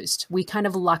find used. We kind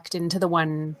of lucked into the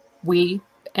one we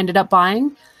ended up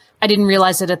buying. I didn't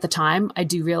realize it at the time. I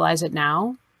do realize it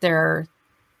now. They're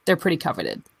pretty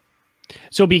coveted.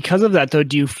 So because of that, though,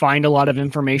 do you find a lot of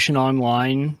information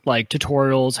online, like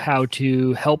tutorials, how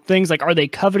to help things? Like, are they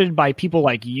coveted by people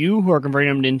like you who are converting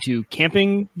them into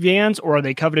camping vans, or are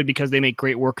they coveted because they make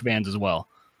great work vans as well?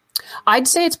 I'd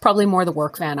say it's probably more the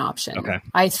work van option. Okay.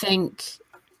 I think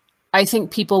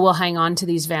people will hang on to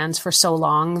these vans for so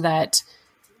long that,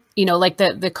 like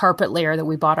the carpet layer that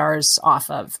we bought ours off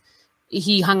of,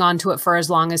 he hung on to it for as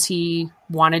long as he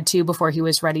wanted to before he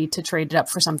was ready to trade it up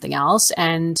for something else.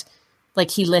 And like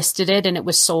he listed it and it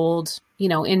was sold,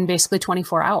 in basically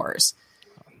 24 hours.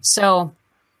 So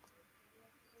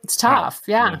it's tough.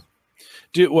 Yeah.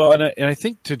 And I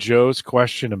think to Joe's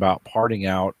question about parting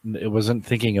out, it wasn't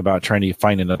thinking about trying to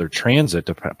find another Transit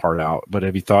to part out, but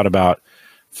have you thought about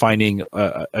finding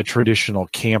a traditional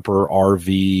camper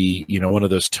RV, one of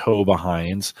those tow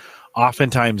behinds?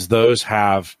 Oftentimes those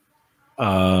have,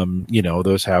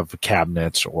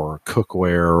 cabinets or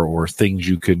cookware or things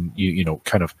you can,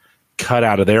 kind of cut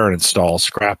out of there and install,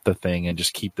 scrap the thing and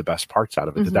just keep the best parts out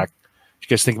of it. Did you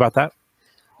guys think about that?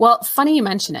 Well, funny you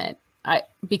mention it.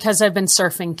 because I've been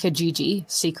surfing Kijiji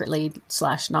secretly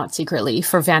 / not secretly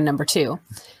for van number 2,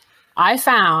 I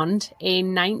found a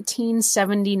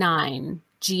 1979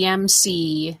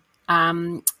 GMC.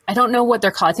 I don't know what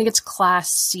they're called. I think it's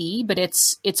Class C, but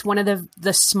it's one of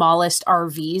the smallest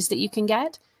RVs that you can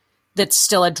get. That's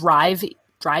still a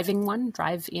drive-in one.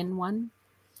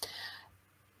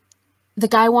 The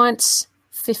guy wants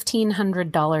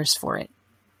 $1,500 for it.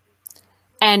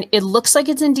 And it looks like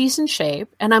it's in decent shape.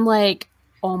 And I'm like,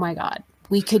 oh my God,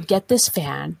 we could get this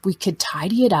van. We could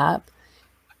tidy it up.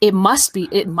 It must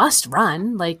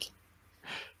run. Like,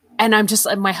 and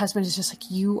my husband is just like,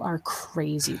 you are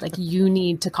crazy. Like, you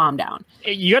need to calm down.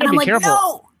 You got to be careful.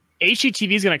 No!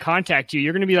 HGTV is going to contact you.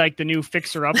 You're going to be like the new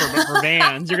fixer-upper but for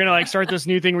vans. You're going to like start this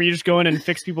new thing where you just go in and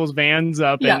fix people's vans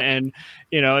up, and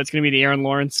you know it's going to be the Erin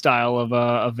Lawrence style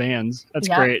of vans. That's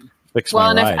great.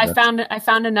 Well, and I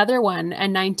found another one, a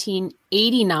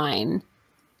 1989.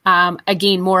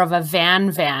 Again, more of a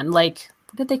van. Like,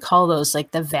 what did they call those?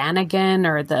 Like the Vanagon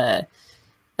or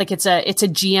it's a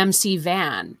GMC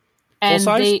van, and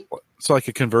so like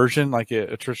a conversion, like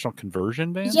a traditional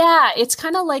conversion van? Yeah, it's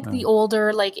kind of like the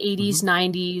older, like 80s,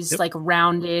 90s, like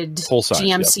rounded full-size,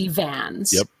 GMC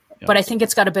vans. Yep. But I think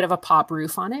it's got a bit of a pop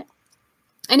roof on it.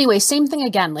 Anyway, same thing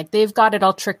again. Like, they've got it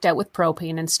all tricked out with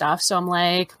propane and stuff. So I'm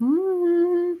like,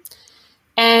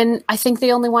 And I think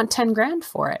they only want 10 grand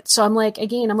for it. So I'm like,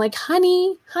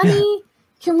 honey,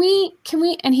 can we?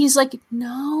 And he's like,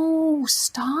 no,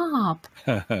 stop.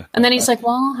 And then he's like,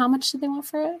 well, how much did they want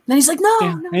for it? And then he's like,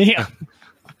 no. Yeah.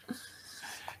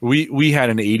 We had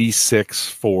an 86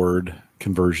 Ford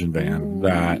conversion van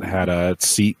that had a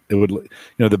seat that would,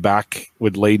 the back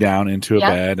would lay down into a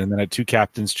bed, and then had 2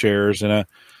 captain's chairs and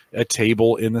a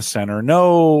table in the center.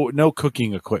 No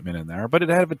cooking equipment in there, but it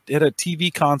had a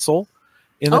TV console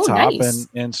in the top. Nice.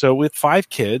 And so with 5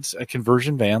 kids, a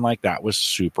conversion van like that was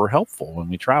super helpful when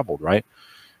we traveled, right?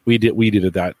 We did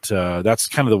it that's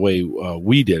kind of the way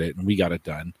we did it, and we got it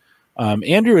done.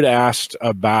 Andrew had asked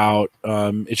about,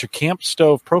 is your camp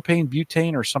stove propane,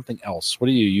 butane, or something else? What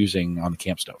are you using on the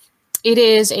camp stove? It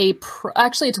is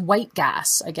actually it's white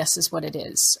gas, I guess is what it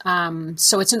is.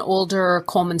 So it's an older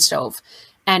Coleman stove,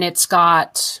 and it's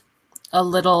got a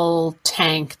little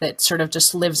tank that sort of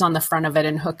just lives on the front of it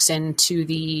and hooks into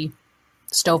the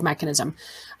stove mechanism.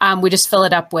 We just fill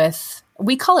it up with,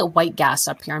 we call it white gas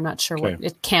up here. I'm not sure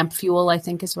what camp fuel, I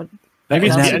think is what. I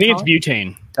think it's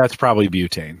butane. That's probably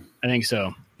butane. I think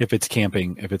so. If it's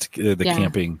camping, if it's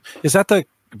camping, is that the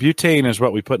butane is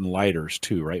what we put in lighters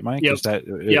too, right, Mike? Yep.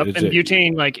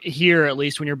 Butane, like here, at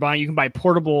least when you're buying, you can buy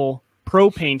portable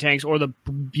propane tanks, or the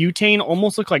butane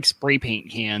almost look like spray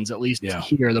paint cans, at least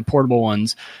here, the portable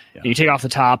ones. And you take off the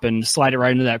top and slide it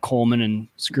right into that Coleman and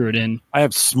screw it in. I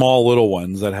have small little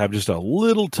ones that have just a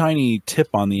little tiny tip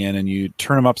on the end, and you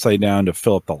turn them upside down to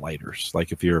fill up the lighters.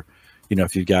 Like if you've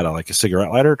got a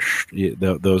cigarette lighter,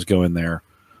 those go in there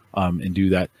and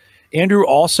do that. Andrew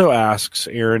also asks,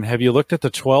 Erin, have you looked at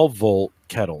the 12-volt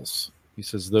kettles? He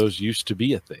says those used to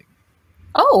be a thing.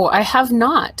 Oh, I have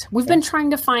not. We've been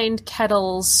trying to find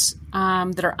kettles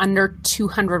that are under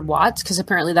 200 watts, because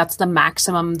apparently that's the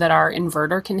maximum that our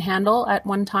inverter can handle at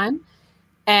one time.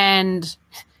 And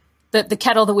the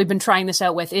kettle that we've been trying this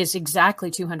out with is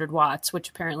exactly 200 watts, which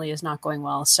apparently is not going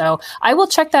well. So I will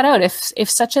check that out if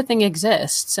such a thing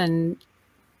exists, and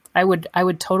I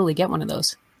would totally get one of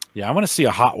those. Yeah, I want to see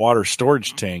a hot water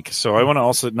storage tank. So I want to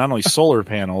also not only solar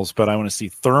panels, but I want to see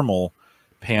thermal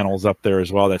panels up there as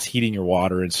well. That's heating your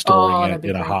water and storing it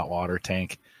in a hot water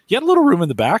tank. You had a little room in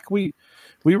the back. We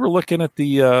were looking at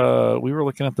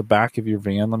the back of your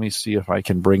van. Let me see if I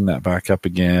can bring that back up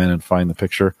again and find the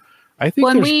picture. I think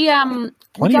there's plenty of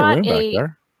room back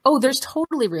there. Oh, there's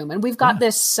totally room. And we've got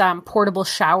this portable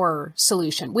shower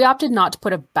solution. We opted not to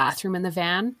put a bathroom in the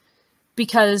van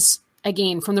because,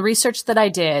 again, from the research that I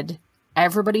did,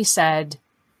 everybody said,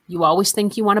 you always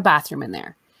think you want a bathroom in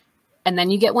there. And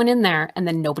then you get one in there, and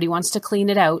then nobody wants to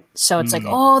clean it out. So it's like,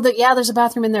 there's a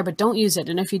bathroom in there, but don't use it.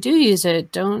 And if you do use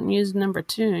it, don't use number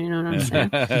 2. You know what I'm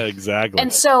saying? Exactly.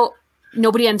 And so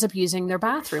nobody ends up using their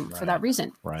bathroom for that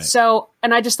reason. Right. So,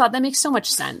 and I just thought that makes so much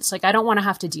sense. Like, I don't want to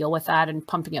have to deal with that and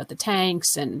pumping out the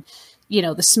tanks and,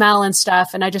 the smell and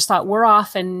stuff. And I just thought we're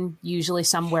often usually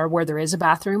somewhere where there is a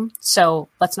bathroom. So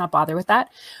let's not bother with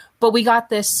that. But we got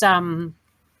this,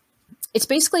 it's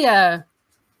basically a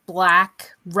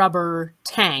black rubber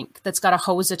tank that's got a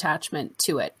hose attachment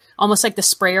to it, almost like the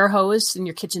sprayer hose in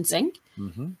your kitchen sink.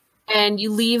 Mm-hmm. And you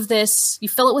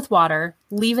fill it with water,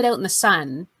 leave it out in the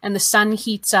sun, and the sun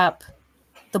heats up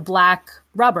the black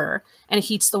rubber and it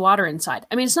heats the water inside.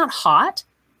 I mean, it's not hot,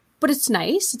 but it's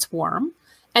nice. It's warm.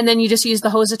 And then you just use the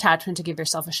hose attachment to give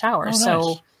yourself a shower. Oh, so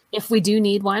nice. if we do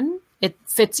need one, it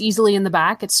fits easily in the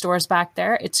back. It stores back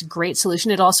there. It's a great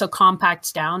solution. It also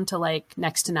compacts down to like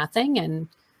next to nothing. And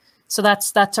so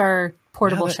that's our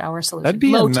portable shower solution. That'd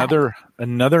be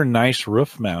another nice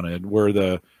roof mounted where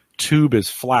the tube is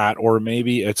flat, or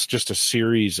maybe it's just a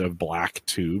series of black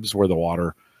tubes where the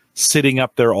water sitting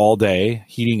up there all day,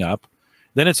 heating up.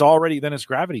 Then it's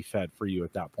gravity fed for you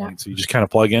at that point. Yeah. So you just kind of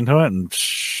plug into it and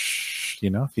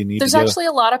if you need There's actually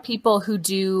a lot of people who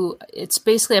do, it's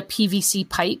basically a PVC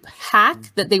pipe hack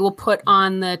that they will put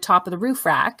on the top of the roof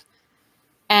rack.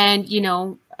 And,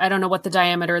 I don't know what the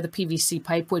diameter of the PVC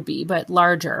pipe would be, but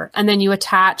larger. And then you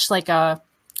attach like a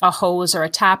hose or a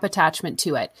tap attachment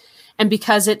to it. And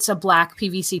because it's a black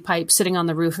PVC pipe sitting on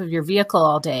the roof of your vehicle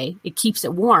all day, it keeps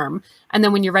it warm. And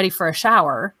then when you're ready for a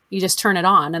shower, you just turn it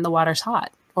on and the water's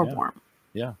hot or warm.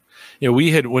 Yeah. Yeah.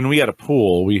 When we had a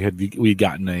pool, we'd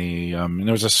gotten and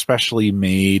there was a specially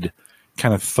made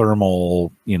kind of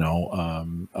thermal,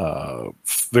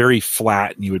 very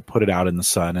flat, and you would put it out in the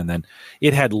sun, and then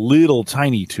it had little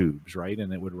tiny tubes, right?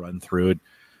 And it would run through it,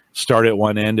 start at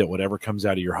one end at whatever comes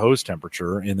out of your hose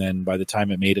temperature. And then by the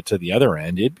time it made it to the other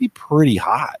end, it'd be pretty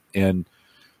hot and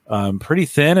pretty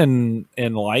thin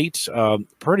and light,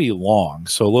 pretty long.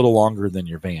 So a little longer than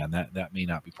your van. That may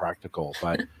not be practical,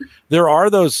 but there are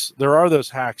those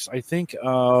hacks. I think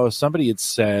somebody had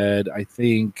said,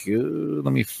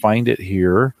 let me find it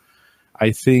here.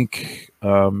 I think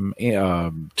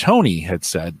Tony had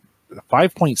said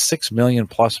 5.6 million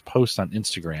plus posts on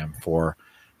Instagram for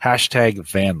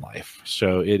 #vanlife.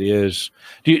 So it is.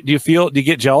 Do you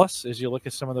get jealous as you look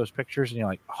at some of those pictures and you're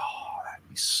like, oh,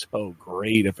 so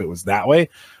great if it was that way?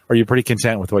 Or are you pretty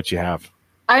content with what you have?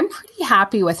 I'm pretty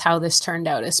happy with how this turned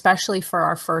out, especially for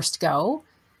our first go.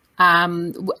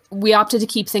 We opted to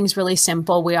keep things really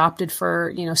simple. We opted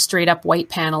for, straight up white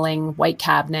paneling, white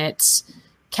cabinets,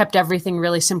 kept everything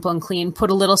really simple and clean, put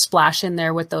a little splash in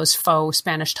there with those faux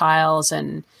Spanish tiles.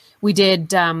 And we did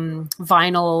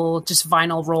vinyl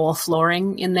roll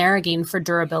flooring in there, again, for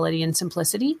durability and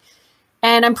simplicity.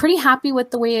 And I'm pretty happy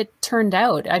with the way it turned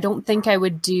out. I don't think I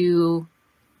would do,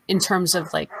 in terms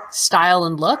of like style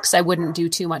and looks, I wouldn't do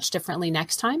too much differently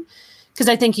next time. Because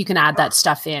I think you can add that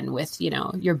stuff in with,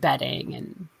 your bedding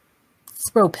and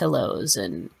throw pillows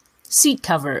and seat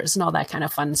covers and all that kind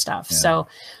of fun stuff. Yeah. So,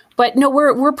 but no,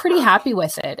 we're pretty happy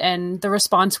with it. And the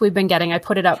response we've been getting, I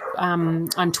put it up on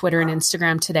Twitter and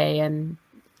Instagram today, and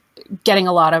getting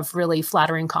a lot of really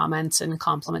flattering comments and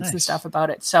compliments and stuff about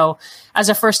it. So as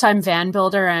a first-time van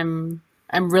builder, I'm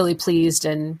really pleased.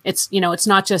 And it's, it's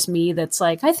not just me that's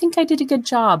like, I think I did a good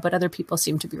job, but other people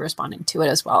seem to be responding to it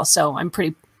as well. So I'm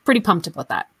pretty pumped about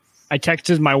that. I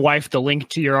texted my wife the link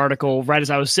to your article right as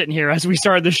I was sitting here as we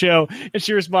started the show, and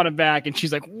she responded back, and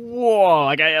she's like,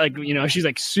 "Whoa!" She's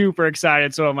like super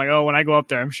excited. So I'm like, "Oh, when I go up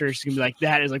there, I'm sure she's gonna be like,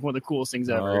 that is like one of the coolest things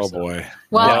ever." Oh boy!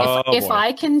 Well, if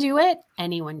I can do it,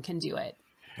 anyone can do it.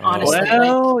 Honestly,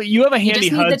 well, you have a handy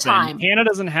husband. Hannah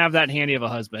doesn't have that handy of a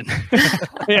husband.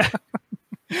 Yeah.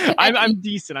 I'm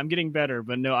decent. I'm getting better,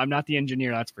 but no, I'm not the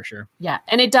engineer. That's for sure. Yeah.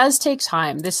 And it does take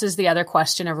time. This is the other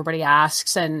question everybody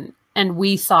asks. And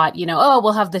we thought,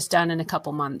 we'll have this done in a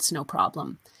couple months. No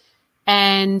problem.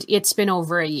 And it's been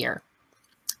over a year.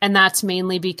 And that's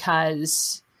mainly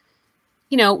because,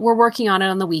 we're working on it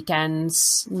on the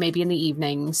weekends, maybe in the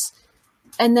evenings.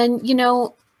 And then,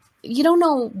 you don't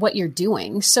know what you're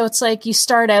doing. So it's like you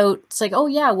start out, it's like, oh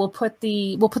yeah, we'll put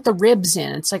the ribs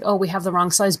in. It's like, oh, we have the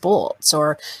wrong size bolts,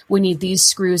 or we need these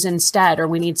screws instead, or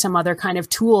we need some other kind of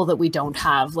tool that we don't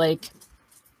have. Like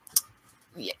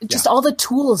just all the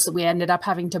tools that we ended up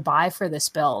having to buy for this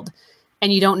build,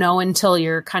 and you don't know until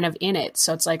you're kind of in it.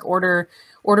 So it's like order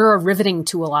a riveting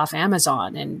tool off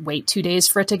Amazon and wait 2 days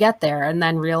for it to get there, and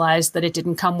then realize that it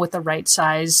didn't come with the right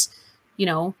size,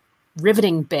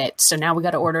 riveting bit. So now we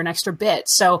got to order an extra bit.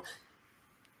 So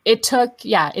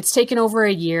it's taken over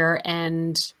a year,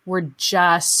 and we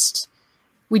just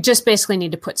basically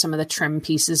need to put some of the trim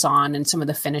pieces on and some of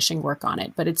the finishing work on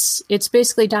it, but it's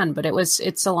basically done, but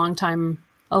it's a long time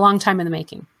in the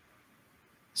making.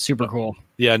 Super cool.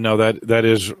 Yeah, no, that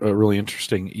is really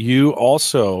interesting. You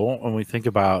also, when we think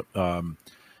about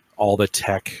all the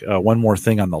tech, one more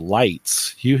thing on the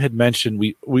lights, you had mentioned,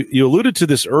 you alluded to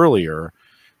this earlier,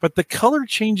 but the color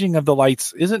changing of the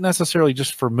lights isn't necessarily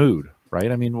just for mood,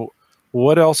 right? I mean,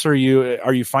 what else are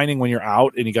you finding when you're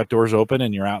out and you got doors open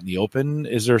and you're out in the open?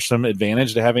 Is there some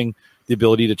advantage to having the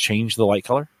ability to change the light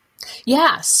color?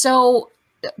 Yeah. So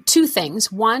 2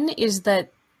 things. One is that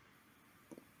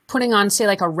putting on, say,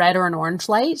 like a red or an orange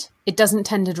light, it doesn't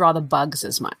tend to draw the bugs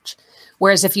as much.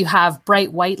 Whereas if you have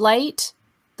bright white light,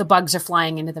 the bugs are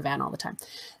flying into the van all the time.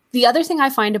 The other thing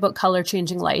I find about color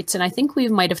changing lights, and I think we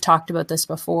might have talked about this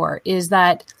before, is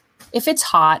that if it's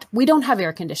hot, we don't have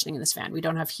air conditioning in this van. We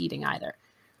don't have heating either.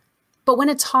 But when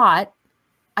it's hot,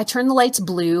 I turn the lights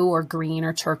blue or green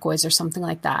or turquoise or something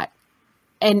like that.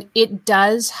 And it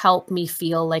does help me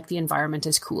feel like the environment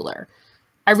is cooler.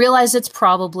 I realize it's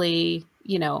probably,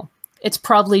 it's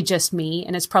probably just me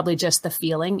and it's probably just the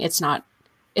feeling. It's not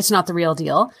the real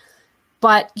deal.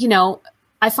 But,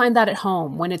 I find that at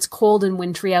home when it's cold and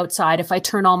wintry outside, if I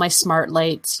turn all my smart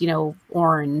lights,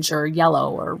 orange or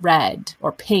yellow or red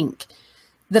or pink,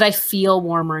 that I feel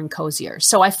warmer and cozier.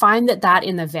 So I find that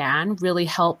in the van really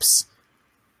helps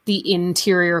the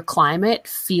interior climate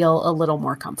feel a little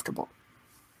more comfortable.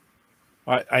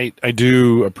 I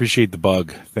do appreciate the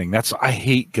bug thing. I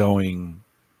hate going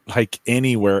like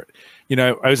anywhere.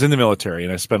 I was in the military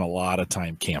and I spent a lot of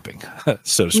time camping,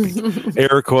 so to speak,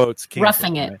 air quotes, camping,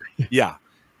 roughing it. Right? Yeah.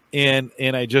 And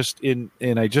I just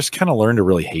kind of learned to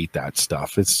really hate that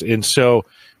stuff. So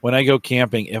when I go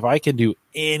camping, if I can do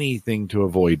anything to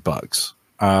avoid bugs,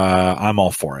 I'm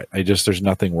all for it. There's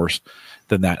nothing worse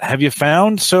than that. Have you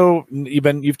found, so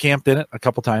you've camped in it a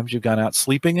couple times, you've gone out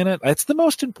sleeping in it. It's the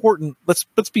most important.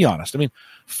 Let's be honest. I mean,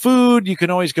 food, you can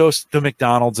always go to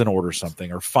McDonald's and order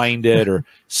something or find it or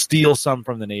steal some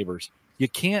from the neighbors. You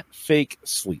can't fake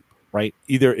sleep, right?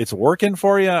 Either it's working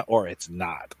for you or it's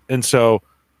not. And so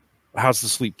how's the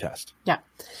sleep test? Yeah,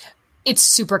 it's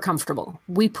super comfortable.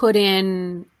 We put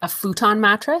in a futon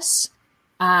mattress.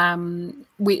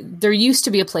 There used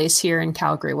to be a place here in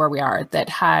Calgary where we are that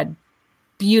had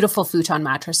beautiful futon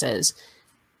mattresses,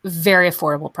 very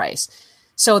affordable price.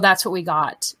 So that's what we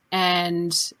got.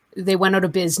 And they went out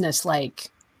of business like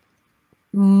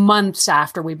months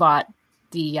after we bought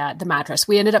the mattress.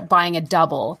 We ended up buying a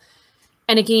double.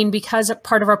 And again, because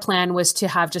part of our plan was to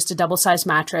have just a double-sized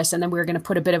mattress, and then we were going to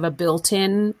put a bit of a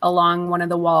built-in along one of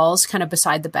the walls, kind of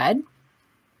beside the bed.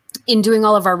 In doing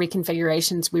all of our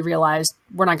reconfigurations, we realized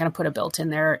we're not going to put a built-in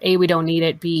there. A, we don't need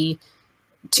it. B,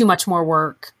 too much more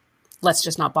work. Let's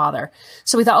just not bother.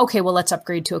 So we thought, okay, well, let's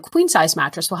upgrade to a queen-size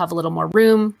mattress. We'll have a little more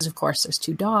room. Because, of course, there's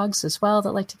 2 dogs as well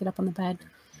that like to get up on the bed.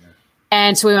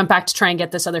 And so we went back to try and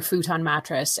get this other futon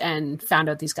mattress and found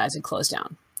out these guys had closed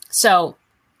down. So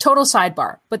total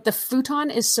sidebar, but the futon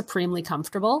is supremely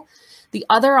comfortable. The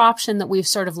other option that we've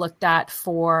sort of looked at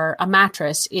for a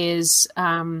mattress is,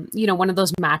 one of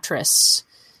those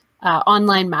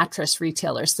online mattress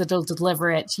retailers that'll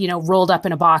deliver it, rolled up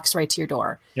in a box right to your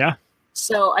door. Yeah.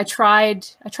 So I tried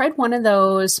one of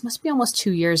those, must be almost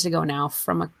 2 years ago now,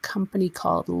 from a company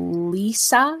called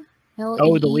Lisa.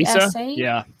 Oh, the Lisa?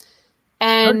 Yeah.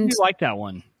 And how did you like that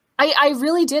one? I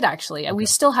really did, actually. And we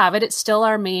still have it. It's still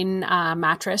our main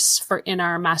mattress in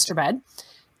our master bed,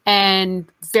 and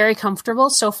very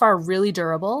comfortable. So far, really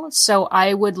durable. So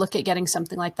I would look at getting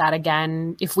something like that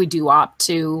again if we do opt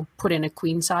to put in a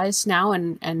queen size now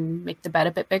and make the bed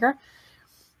a bit bigger.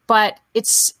 But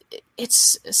it's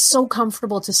so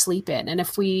comfortable to sleep in. And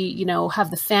if we,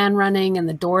 have the fan running and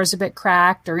the door's a bit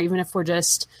cracked, or even if we're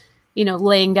just,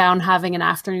 laying down having an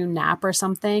afternoon nap or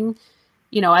something,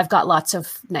 I've got lots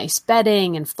of nice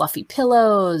bedding and fluffy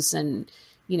pillows and,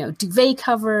 duvet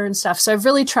cover and stuff. So I've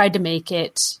really tried to make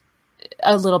it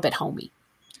a little bit homey.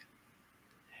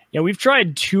 Yeah, we've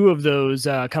tried 2 of those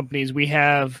companies. We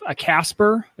have a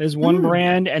Casper is one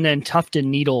brand, and then Tuft &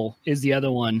 Needle is the other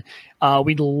one.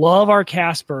 We love our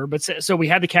Casper, but so we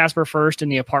had the Casper first in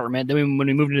the apartment. Then when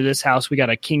we moved into this house, we got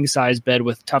a king-size bed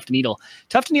with Tuft & Needle.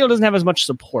 Tuft & Needle doesn't have as much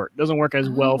support. Doesn't work as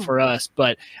well for us,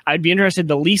 but I'd be interested.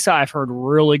 The Lisa, I've heard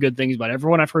really good things about.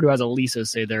 Everyone I've heard who has a Lisa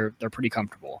say they're pretty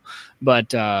comfortable.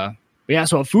 But yeah,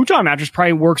 so a futon mattress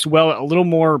probably works well, a little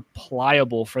more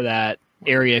pliable for that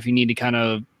area if you need to kind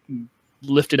of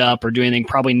lift it up or do anything.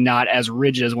 Probably not as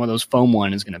rigid as one of those foam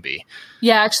one is going to be.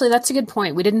 Yeah, actually, that's a good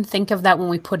point. We didn't think of that when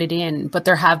we put it in, but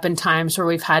there have been times where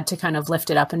we've had to kind of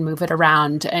lift it up and move it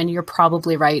around. And you're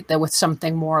probably right that with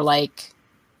something more like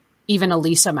even a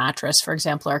Lisa mattress, for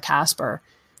example, or Casper,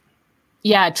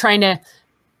 trying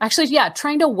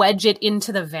to wedge it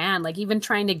into the van, like even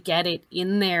trying to get it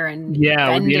in there and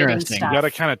bend it and stuff. You got to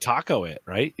kind of taco it,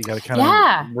 right? You got to kind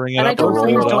of bring it up. I don't know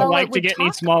People how don't well like to get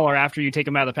any smaller after you take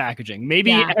them out of the packaging.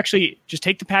 Maybe actually just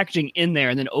take the packaging in there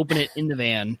and then open it in the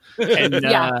van. And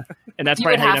and that's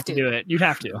probably how you have to do it. You'd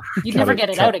have to. You'd never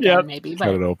get it out again, maybe. But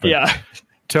cut it open. Yeah.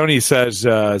 Tony says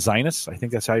Zinus, I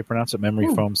think that's how you pronounce it,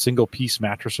 memory foam, single piece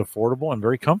mattress, affordable and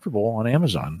very comfortable on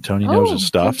Amazon. Tony knows his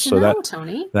stuff, so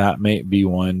that may be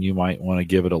one you might want to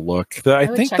give it a look. I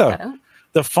think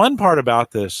the fun part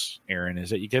about this, Erin,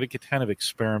 is that you get to kind of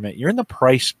experiment. You're in the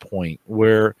price point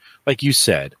where, like you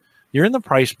said, you're in the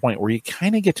price point where you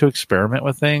kind of get to experiment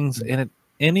with things, and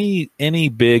any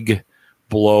big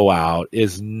blowout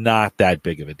is not that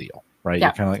big of a deal, right? Yeah.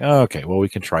 You're kind of like, oh, okay, well, we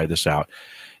can try this out.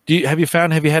 Have you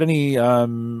had any,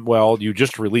 well, you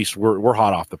just released, we're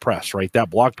hot off the press, right? That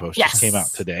blog post just came out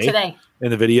today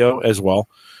in the video as well.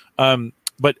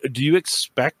 But do you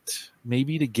expect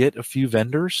maybe to get a few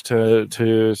vendors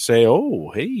to say,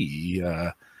 oh,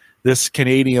 hey, this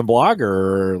Canadian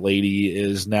blogger lady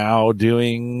is now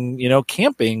doing,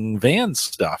 camping van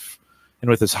stuff. And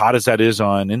with as hot as that is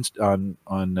on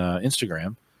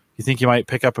Instagram, you think you might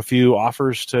pick up a few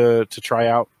offers to try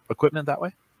out equipment that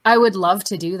way? I would love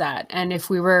to do that. And if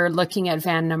we were looking at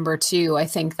van number 2, I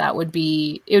think it would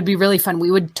be really fun. We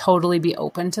would totally be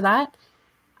open to that.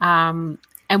 And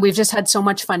we've just had so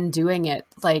much fun doing it.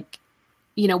 Like,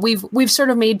 we've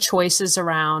sort of made choices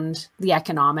around the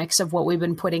economics of what we've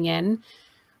been putting in,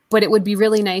 but it would be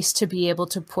really nice to be able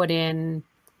to put in,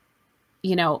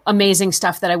 amazing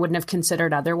stuff that I wouldn't have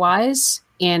considered otherwise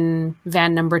in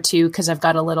van number 2, because I've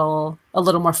got a little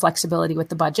more flexibility with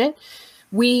the budget.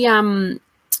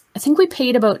 I think we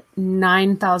paid about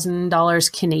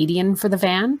 $9,000 Canadian for the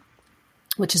van,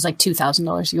 which is like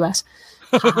 $2,000 US.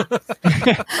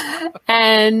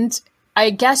 And I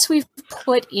guess we've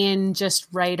put in just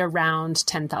right around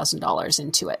 $10,000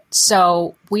 into it.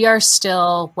 So we are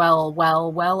still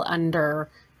well under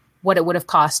what it would have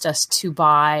cost us to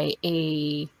buy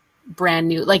a brand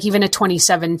new, like even a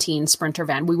 2017 Sprinter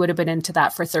van. We would have been into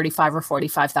that for $35,000 or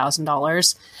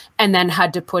 $45,000 and then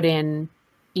had to put in,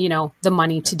 the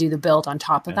money to do the build on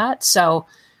top of that. So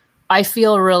I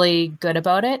feel really good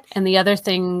about it. And the other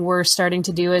thing we're starting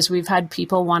to do is we've had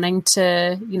people wanting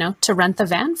to, to rent the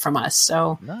van from us.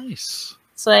 So nice.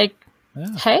 It's like,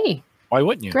 hey, why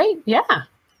wouldn't you? Great. Yeah.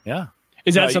 Yeah.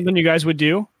 Is that something you guys would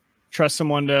do? Trust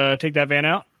someone to take that van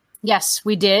out? Yes,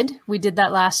 we did. We did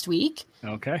that last week.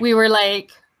 Okay. We were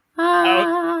like,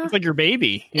 it's like your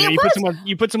baby.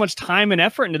 You put so much time and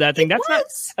effort into that thing. That's not,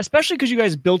 especially because you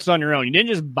guys built it on your own. You didn't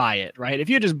just buy it, right? If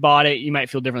you had just bought it, you might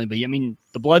feel differently. But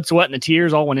the blood, sweat, and the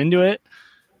tears all went into it.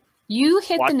 You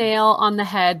hit the nail on the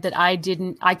head that I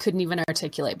couldn't even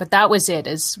articulate. But that was it.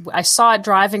 Is I saw it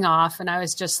driving off, and I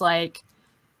was just like,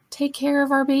 "Take care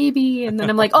of our baby." And then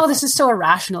I'm like, "Oh, this is so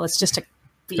irrational. It's just a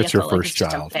vehicle. It's your first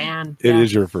child. It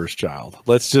is your first child.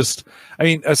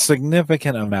 A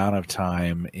significant amount of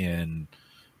time in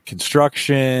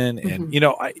construction and,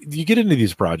 you get into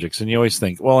these projects and you always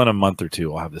think, well, in a month or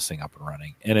two, I'll have this thing up and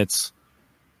running. And it's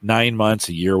 9 months,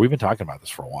 a year. We've been talking about this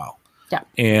for a while. Yeah.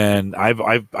 And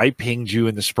I pinged you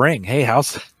in the spring. Hey,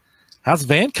 how's the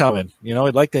van coming?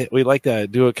 We'd like to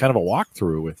do a kind of a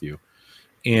walkthrough with you.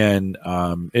 And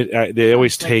they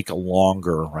always take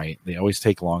longer, right? They always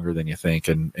take longer than you think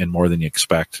and more than you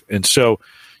expect. And so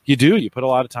you put a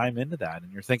lot of time into that,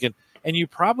 and you're thinking, and you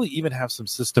probably even have some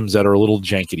systems that are a little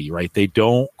jankety, right? They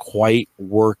don't quite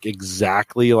work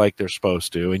exactly like they're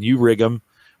supposed to. And you rig them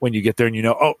when you get there and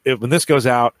when this goes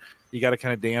out, you got to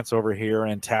kind of dance over here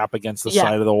and tap against the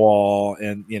side of the wall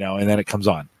and then it comes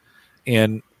on.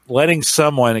 And letting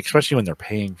someone, especially when they're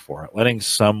paying for it, letting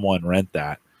someone rent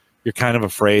that, you're kind of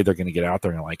afraid they're going to get out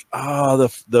there and like, oh,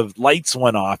 the lights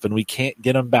went off and we can't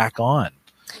get them back on.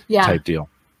 Yeah. Type deal.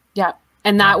 Yeah.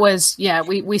 And that was,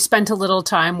 we spent a little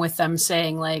time with them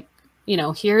saying like,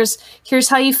 here's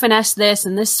how you finesse this,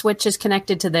 and this switch is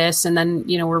connected to this. And then,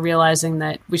 we're realizing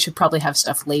that we should probably have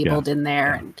stuff labeled in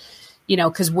there. And,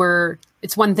 cause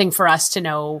it's one thing for us to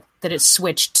know that it's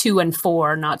switch 2 and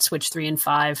 4, not switch 3 and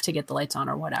 5 to get the lights on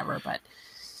or whatever. But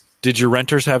did your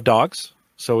renters have dogs?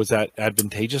 So is that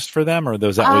advantageous for them, or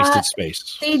was that wasted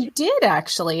space? They did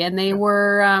actually, and they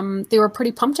were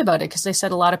pretty pumped about it because they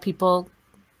said a lot of people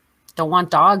don't want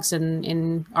dogs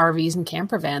in RVs and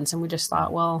camper vans, and we just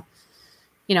thought, well,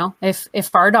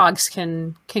 if our dogs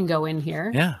can go in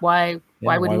here, why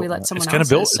wouldn't we let someone else?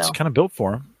 It's kind of built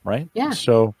for them, right? Yeah.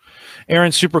 So,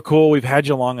 Erin, super cool. We've had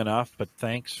you long enough, but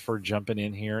thanks for jumping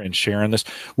in here and sharing this.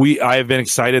 I have been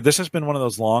excited. This has been one of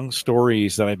those long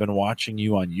stories that I've been watching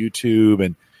you on YouTube,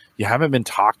 and you haven't been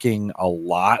talking a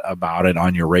lot about it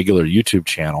on your regular YouTube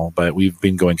channel, but we've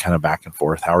been going kind of back and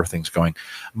forth. How are things going?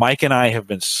 Mike and I have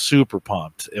been super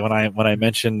pumped. When I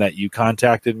mentioned that you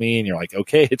contacted me and you're like,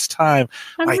 okay, it's time.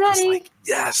 Mike was like,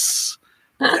 yes.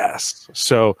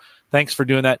 So thanks for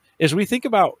doing that. As we think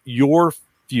about your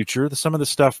future, some of the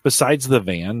stuff besides the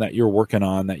van that you're working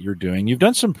on, that you're doing, you've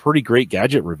done some pretty great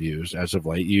gadget reviews as of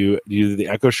late. You did the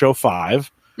Echo Show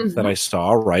 5 that I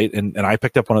saw, right? And I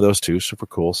picked up one of those too. Super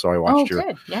cool. So I watched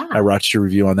I watched your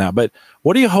review on that. But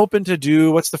what are you hoping to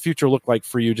do? What's the future look like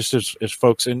for you, just as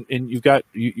folks? And you've got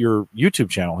your YouTube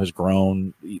channel has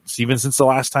grown even since the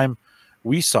last time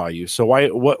we saw you. So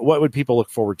what would people look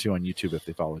forward to on YouTube if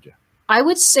they followed you? I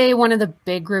would say one of the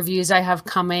big reviews I have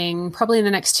coming probably in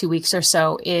the next 2 weeks or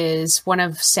so is one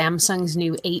of Samsung's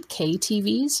new 8K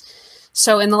TVs.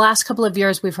 So in the last couple of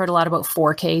years, we've heard a lot about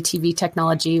 4K TV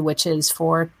technology, which is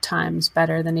 4 times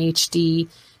better than HD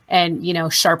and,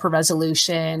 sharper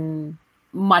resolution,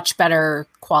 much better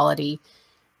quality.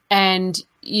 And,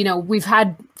 we've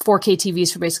had 4K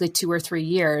TVs for basically 2 or 3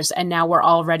 years, and now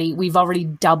we've already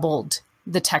doubled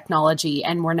the technology,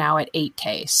 and we're now at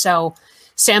 8K. So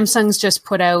Samsung's just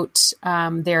put out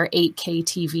their 8K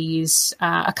TVs.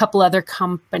 A couple other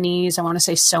companies, I want to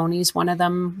say Sony's one of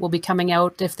them, will be coming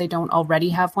out if they don't already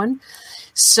have one.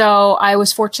 So I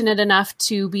was fortunate enough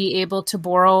to be able to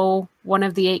borrow one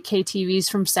of the 8K TVs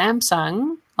from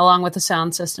Samsung, along with the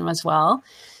sound system as well.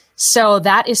 So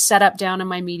that is set up down in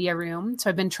my media room. So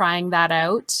I've been trying that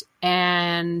out.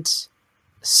 And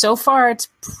so far, it's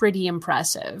pretty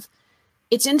impressive.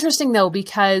 It's interesting, though,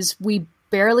 because we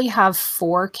barely have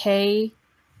 4K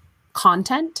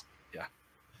content. Yeah.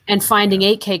 And finding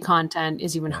 8K content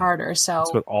is even harder. So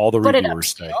that's what all the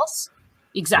reviewers say.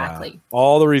 Exactly. Yeah.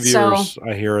 All the reviewers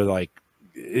I hear, like,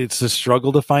 it's a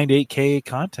struggle to find 8K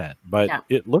content, but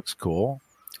it looks cool.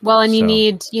 Well, and you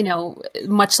need,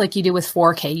 much like you do with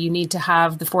 4K, you need to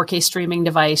have the 4K streaming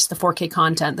device, the 4K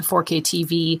content, the 4K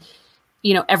TV.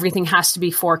 Everything has to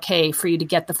be 4K for you to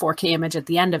get the 4K image at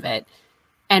the end of it.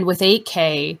 And with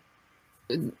 8K,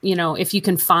 if you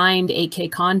can find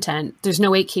 8K content, there's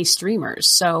no 8K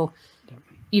streamers. So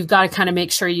you've got to kind of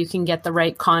make sure you can get the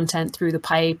right content through the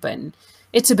pipe. And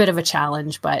it's a bit of a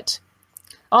challenge, but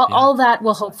all that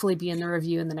will hopefully be in the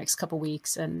review in the next couple of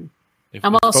weeks. And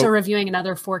I'm also reviewing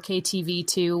another 4K TV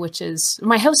too, which is,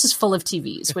 my house is full of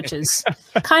TVs, which is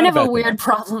kind of a weird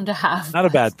problem to have. Not a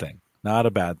bad thing. Not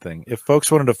a bad thing. If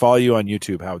folks wanted to follow you on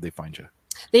YouTube, how would they find you?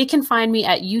 They can find me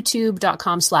at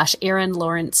youtube.com/Erin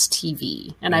Lawrence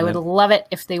TV. And I would love it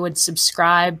if they would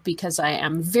subscribe, because I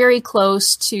am very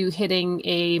close to hitting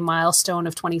a milestone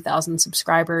of 20,000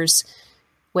 subscribers,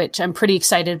 which I'm pretty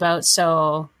excited about.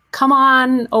 So come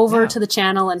on over to the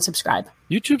channel and subscribe.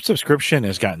 YouTube subscription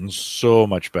has gotten so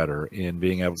much better in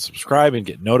being able to subscribe and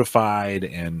get notified.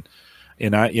 And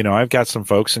I've got some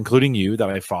folks, including you, that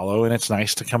I follow, and it's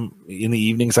nice to come in the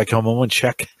evenings. I come home and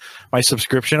check my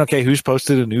subscription. Okay, who's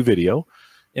posted a new video?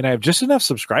 And I have just enough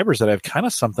subscribers that I have kind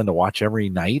of something to watch every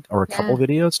night, or a couple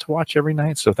videos to watch every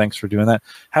night. So thanks for doing that.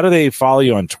 How do they follow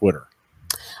you on Twitter?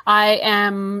 I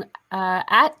am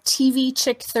at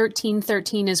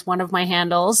TVChick1313 is one of my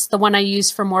handles. The one I use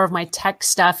for more of my tech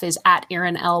stuff is at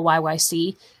Erin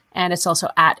LYYC, and it's also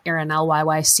at Erin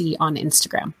LYYC on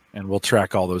Instagram. And we'll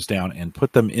track all those down and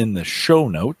put them in the show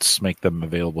notes, make them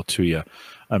available to you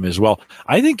as well.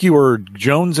 I think you were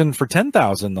jonesing for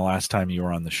 10,000 the last time you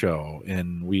were on the show,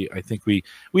 and I think we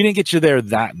didn't get you there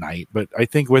that night, but I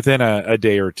think within a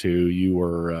day or two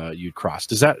you'd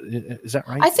crossed. Is that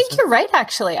right? I think you're right,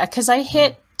 actually, because I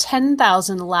hit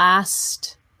 10,000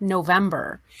 last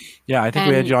November. Yeah, I think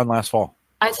we had you on last fall.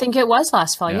 I think it was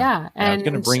last fall, yeah. And I was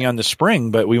going to bring you on the spring,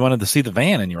 but we wanted to see the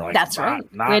van, and you were like, "That's right,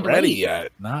 not ready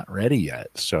yet, not ready yet."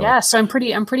 So so I'm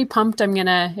pretty pumped.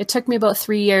 It took me about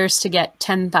 3 years to get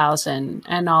 10,000,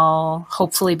 and I'll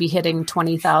hopefully be hitting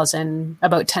 20,000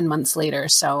 about 10 months later.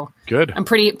 So good. I'm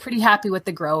pretty happy with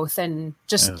the growth, and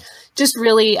just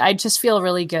really, I just feel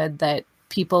really good that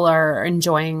people are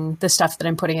enjoying the stuff that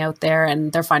I'm putting out there,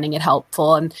 and they're finding it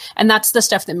helpful. And that's the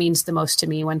stuff that means the most to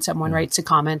me, when someone writes a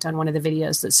comment on one of the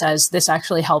videos that says, this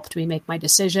actually helped me make my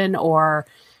decision, or,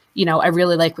 I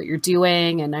really like what you're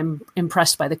doing and I'm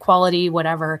impressed by the quality,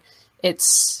 whatever. It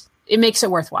makes it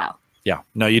worthwhile. Yeah,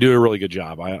 no, you do a really good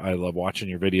job. I love watching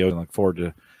your videos and look forward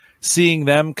to seeing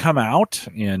them come out,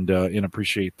 and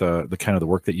appreciate the kind of the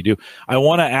work that you do. I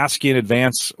want to ask you in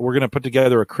advance, we're going to put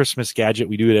together a Christmas gadget.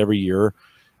 We do it every year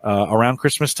around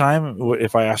Christmas time.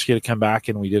 If I ask you to come back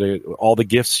and we did all the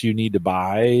gifts you need to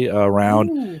buy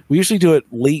around, we usually do it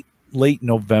late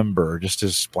November, just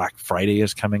as Black Friday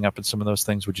is coming up and some of those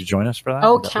things. Would you join us for that?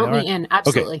 Oh, count me in.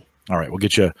 Absolutely. Okay. All right. We'll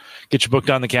get you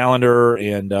booked on the calendar,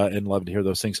 and love to hear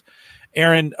those things.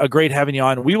 Erin, great having you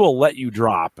on. We will let you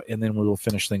drop, and then we will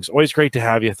finish things. Always great to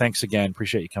have you. Thanks again.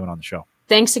 Appreciate you coming on the show.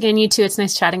 Thanks again, you too. It's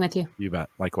nice chatting with you. You bet.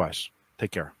 Likewise.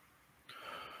 Take care.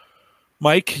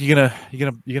 Mike, you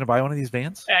gonna buy one of these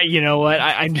vans? You know what?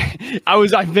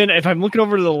 If I'm looking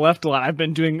over to the left a lot, I've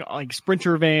been doing like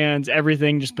Sprinter vans,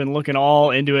 everything. Just been looking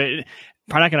all into it.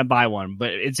 Probably not going to buy one,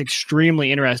 but it's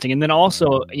extremely interesting. And then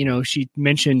also, she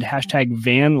mentioned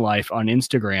 #vanlife on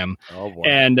Instagram. Oh, boy.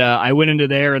 And I went into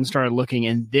there and started looking,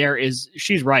 and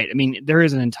she's right. I mean, there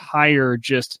is an entire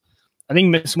I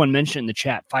think someone mentioned in the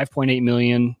chat, 5.8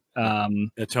 million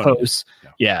posts.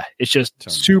 Yeah, it's just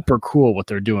super cool what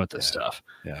they're doing with this stuff.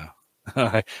 Yeah.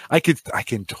 I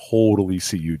can totally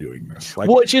see you doing this. Like,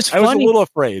 well, it's just funny. I was a little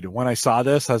afraid when I saw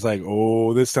this. I was like,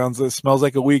 "Oh, this smells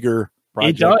like a Uyghur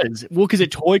project." It does. Well, because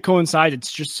it totally coincides.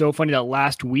 It's just so funny that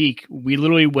last week we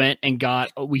literally went and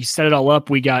we set it all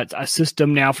up. We got a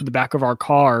system now for the back of our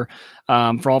car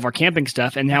for all of our camping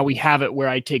stuff, and now we have it where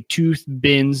I take 2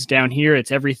 bins down here.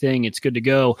 It's everything. It's good to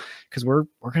go because we're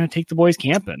gonna take the boys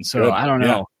camping. So good. I don't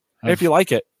know if you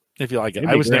like it.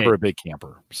 I was never a big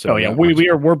camper. So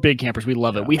we're big campers. We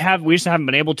love it. We just haven't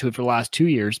been able to it for the last 2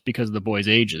 years because of the boys'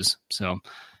 ages. So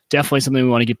definitely something we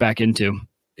want to get back into.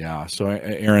 Yeah. So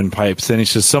Erin pipes in.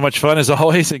 It's just so much fun as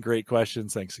always and great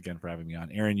questions. Thanks again for having me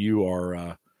on. Erin, you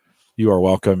are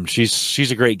welcome.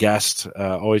 She's a great guest.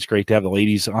 Always great to have the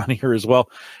ladies on here as well.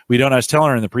 I was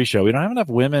telling her in the pre-show, we don't have enough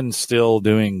women still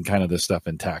doing kind of this stuff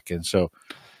in tech. And so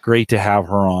great to have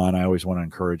her on. I always want to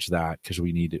encourage that because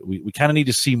we kind of need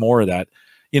to see more of that.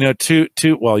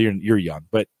 Well, you're young,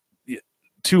 but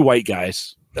 2 white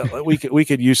guys. We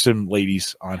could use some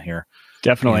ladies on here.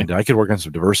 Definitely. And I could work on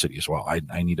some diversity as well.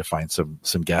 I need to find some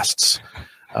guests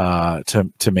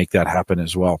to make that happen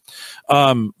as well.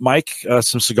 Mike,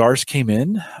 some cigars came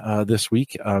in this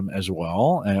week as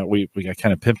well, and we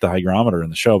kind of pimped the hygrometer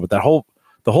in the show, but the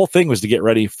whole thing was to get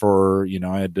ready for,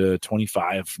 I had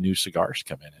 25 new cigars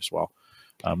come in as well.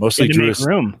 Mostly Drew.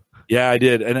 Room. Yeah, I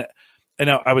did. And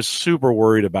I was super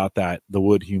worried about the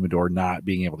wood humidor not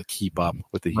being able to keep up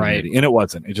with the humidity. Right. And it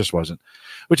wasn't. It just wasn't,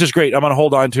 which is great. I'm going to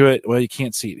hold on to it. Well, you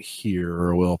can't see it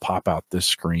here. We'll pop out this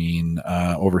screen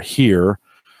over here.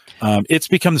 It's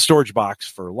become the storage box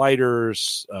for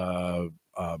lighters,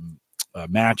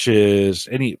 matches,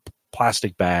 any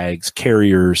plastic bags,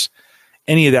 carriers,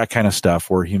 any of that kind of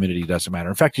stuff where humidity doesn't matter.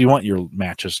 In fact, you want your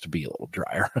matches to be a little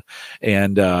drier.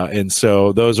 And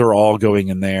so those are all going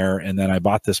in there. And then I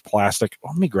bought this plastic.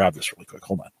 Let me grab this really quick.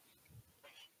 Hold on.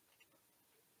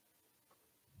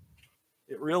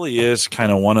 It really is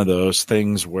kind of one of those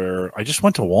things where I just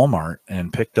went to Walmart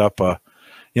and picked up I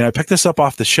picked this up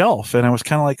off the shelf and I was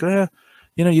kind of like,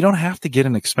 you don't have to get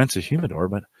an expensive humidor,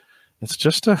 but it's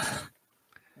just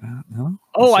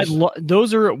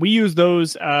we use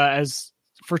those as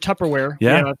for Tupperware.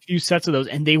 Yeah. A few sets of those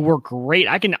and they work great.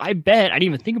 I bet I didn't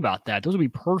even think about that. Those would be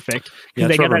perfect because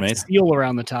they got that seal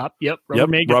around the top. Yep.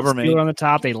 Rubbermaid seal around the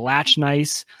top. They latch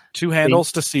nice. 2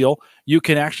 handles to seal. You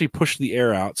can actually push the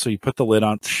air out. So you put the lid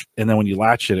on and then when you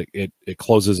latch it, it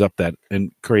closes up that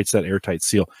and creates that airtight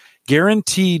seal.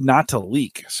 Guaranteed not to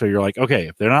leak. So you're like, okay,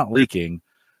 if they're not leaking,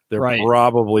 they're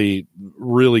probably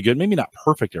really good. Maybe not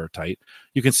perfect airtight.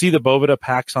 You can see the Boveda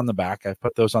packs on the back. I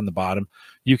put those on the bottom.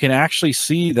 You can actually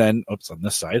see on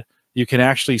this side, you can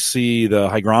actually see the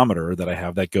hygrometer that I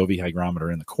have, that Govee hygrometer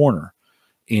in the corner.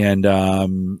 And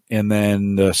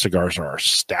then the cigars are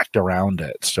stacked around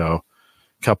it. So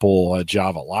a couple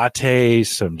Java lattes,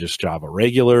 some just Java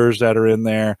regulars that are in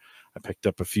there. I picked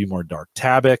up a few more dark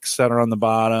Tabics that are on the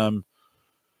bottom.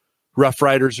 Rough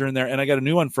Riders are in there. And I got a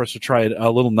new one for us to try,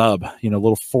 a little nub,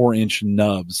 little 4-inch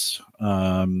nubs.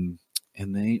 And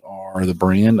they are the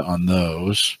brand on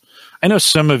those. I know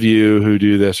some of you who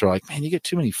do this are like, man, you get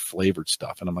too many flavored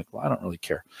stuff. And I'm like, well, I don't really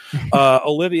care.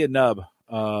 Olivia Nub,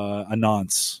 a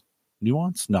Nonce.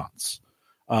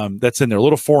 That's in there, a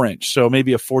little 4-inch. So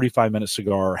maybe a 45-minute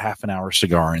cigar, half an hour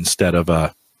cigar instead of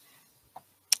a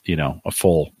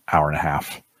full hour and a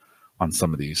half on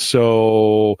some of these.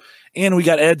 So, and we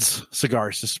got Ed's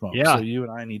cigars to smoke. Yeah. So you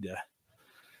and I need to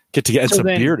get some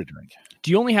beer to drink. Do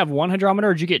you only have one hydrometer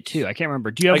or did you get 2? I can't remember.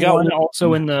 Do you have one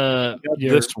also in the...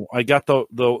 I got the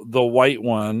white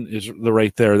one is the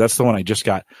right there. That's the one I just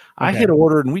got. Okay. I had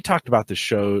ordered, and we talked about this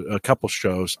show, a couple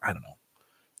shows, I don't know,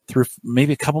 through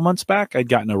maybe a couple months back. I'd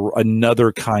gotten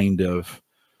another kind of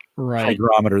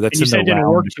hygrometer. That's and you said it didn't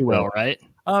work too well, right?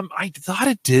 I thought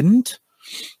it didn't,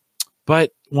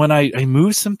 but when I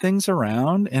moved some things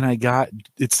around and I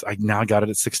now got it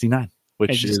at 69,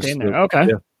 which is okay.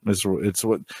 Yeah, it's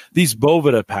what these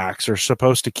Boveda packs are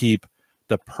supposed to keep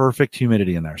the perfect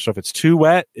humidity in there. So if it's too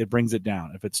wet, it brings it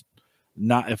down. If it's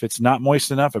not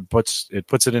moist enough, it puts it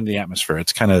into the atmosphere.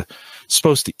 It's kind of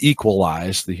supposed to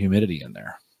equalize the humidity in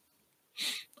there.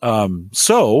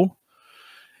 So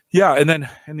yeah, and then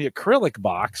in the acrylic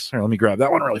box, here, let me grab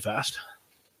that one really fast.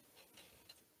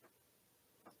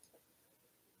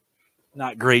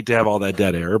 Not great to have all that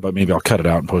dead air, but maybe I'll cut it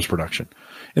out in post-production.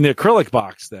 In the acrylic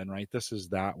box then, right, this is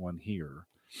that one here.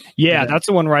 Yeah, that's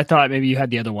the one where I thought maybe you had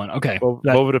the other one. Okay.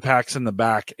 Boveda packs in the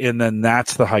back, and then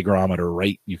that's the hygrometer,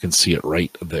 right? You can see it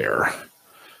right there.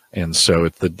 And so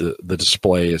the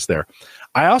display is there.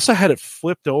 I also had it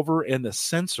flipped over, and the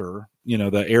sensor,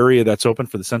 the area that's open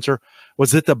for the sensor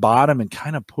was at the bottom and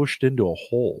kind of pushed into a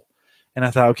hole. And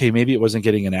I thought, okay, maybe it wasn't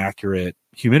getting an accurate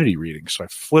humidity reading. So I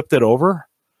flipped it over,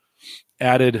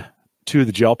 added 2 of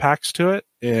the gel packs to it.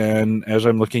 And as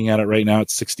I'm looking at it right now,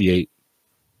 it's 68%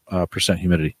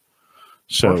 humidity.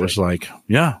 So Perfect. It was like,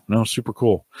 super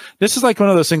cool. This is like one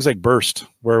of those things like Burst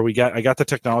where I got the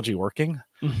technology working.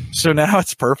 So now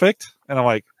it's perfect. And I'm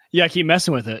like, yeah, keep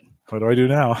messing with it. What do I do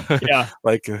now? Yeah.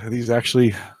 Like these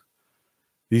actually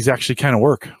kind of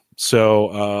work.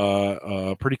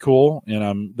 So pretty cool.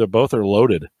 And they both are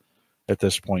loaded at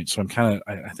this point. So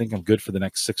I think I'm good for the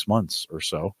next 6 months or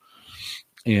so.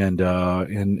 And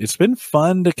it's been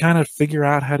fun to kind of figure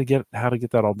out how to get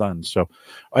that all done. So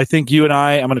I think I'm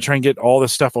going to try and get all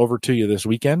this stuff over to you this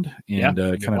weekend and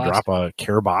kind of drop a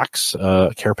care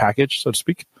package, so to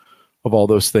speak, of all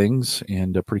those things.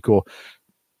 And pretty cool.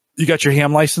 You got your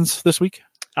ham license this week?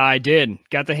 I did.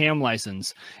 Got the ham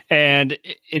license. And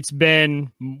it's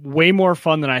been way more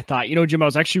fun than I thought. Jim, I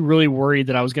was actually really worried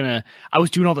that I was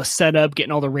doing all the setup,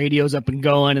 getting all the radios up and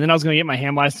going, and then I was going to get my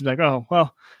ham license. Like, oh,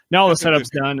 well, now all the setup's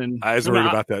done. And I was worried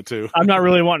about that too. I'm not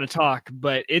really wanting to talk,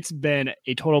 but it's been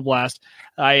a total blast.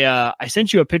 I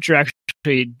sent you a picture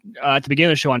actually at the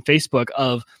beginning of the show on Facebook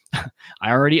of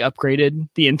I already upgraded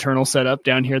the internal setup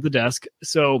down here at the desk.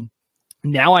 So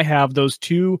now I have those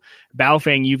 2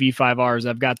 Baofeng UV5Rs.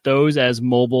 I've got those as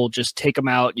mobile. Just take them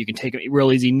out. You can take them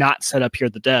real easy, not set up here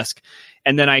at the desk.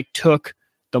 And then I took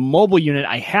the mobile unit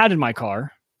I had in my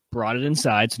car, brought it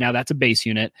inside. So now that's a base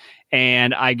unit.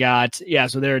 And I got,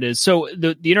 so there it is. So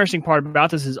the interesting part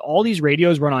about this is all these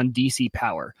radios run on DC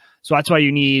power. So that's why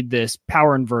you need this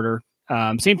power inverter.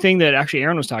 Same thing that actually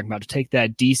Erin was talking about, to take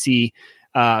that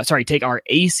take our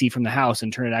AC from the house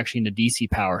and turn it actually into DC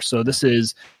power. So this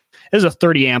is a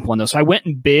 30 amp one though. So I went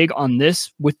in big on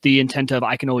this with the intent of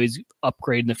I can always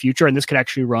upgrade in the future. And this could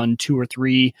actually run 2 or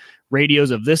 3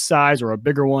 radios of this size or a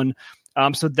bigger one.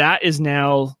 So that is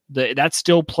now that's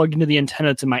still plugged into the antenna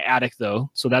that's in my attic though.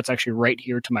 So that's actually right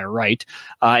here to my right.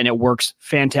 And it works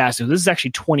fantastic. This is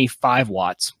actually 25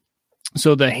 watts.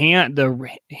 So the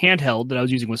handheld that I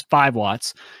was using was 5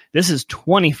 watts. This is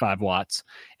 25 watts.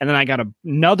 And then I got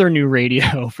another new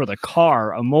radio for the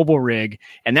car, a mobile rig,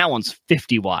 and that one's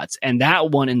 50 watts. And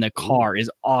that one in the car is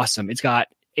awesome. It's got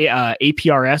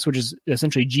APRS, which is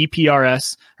essentially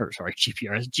GPS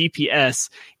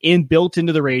built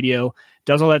into the radio.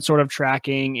 Does all that sort of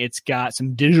tracking. It's got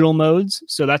some digital modes.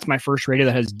 So that's my first radio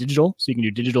that has digital. So you can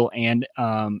do digital and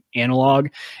analog.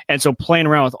 And so playing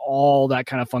around with all that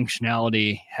kind of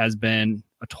functionality has been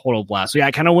a total blast. So yeah,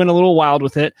 I kind of went a little wild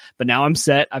with it, but now I'm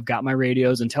set. I've got my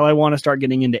radios until I want to start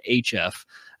getting into HF.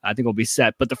 I think we'll be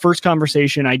set. But the first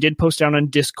conversation I did post down on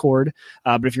Discord.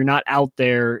 But if you're not out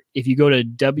there, if you go to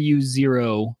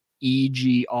W0EGR.com,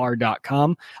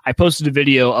 I posted a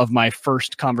video of my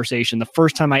first conversation, the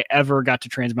first time I ever got to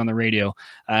transmit on the radio.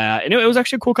 And it was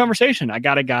actually a cool conversation. I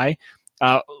got a guy,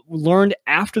 learned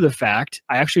after the fact.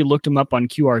 I actually looked him up on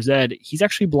QRZ. He's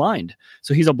actually blind.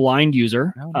 So he's a blind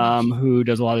user who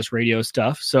does a lot of this radio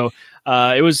stuff. So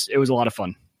it was a lot of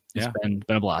fun. It's been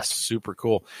a blast. Super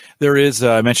cool. There is,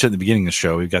 I mentioned at the beginning of the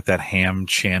show, we've got that ham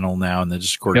channel now in the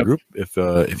Discord group. If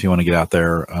you want to get out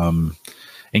there and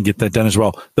get that done as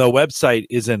well. The website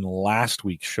is in last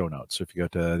week's show notes. So if you go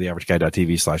to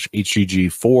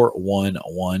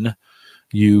theaverageguy.tv/HGG411,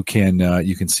 you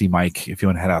can see Mike if you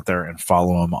want to head out there and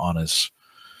follow him on his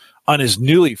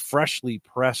newly freshly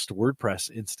pressed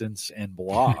WordPress instance and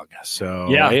blog.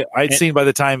 So I'd seen by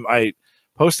the time I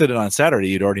posted it on Saturday,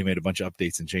 you'd already made a bunch of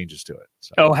updates and changes to it.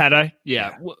 So. Oh, had I?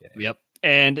 Yeah. Yep.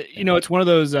 And, it's one of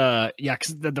those,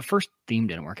 because the first theme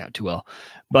didn't work out too well.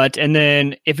 And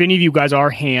then if any of you guys are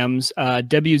hams,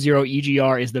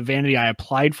 W0EGR is the vanity I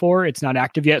applied for. It's not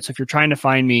active yet. So if you're trying to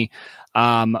find me,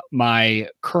 my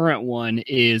current one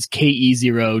is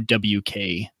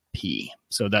KE0WKP.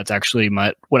 So that's actually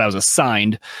what I was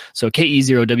assigned. So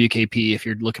KE0WKP if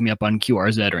you're looking me up on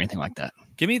QRZ or anything like that.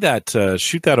 Give me that,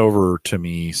 shoot that over to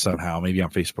me somehow, maybe on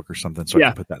Facebook or something. So I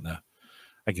can put that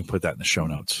in the show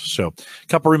notes. So a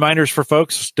couple reminders for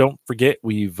folks. Don't forget,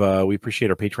 we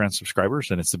appreciate our Patreon subscribers,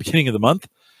 and it's the beginning of the month.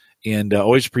 And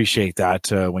always appreciate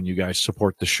that when you guys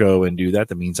support the show and do that.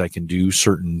 That means I can do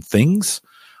certain things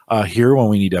here when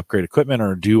we need to upgrade equipment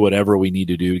or do whatever we need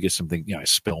to do to get something, I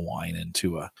spill wine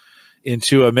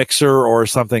into a mixer or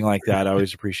something like that. I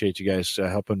always appreciate you guys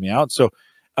helping me out. So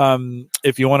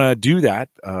if you want to do that,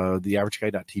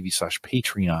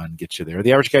 theaverageguy.tv/Patreon gets you there.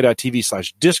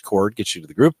 Theaverageguy.tv/Discord gets you to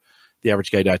the group.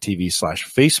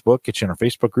 Theaverageguy.tv/Facebook gets you in our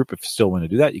Facebook group. If you still want to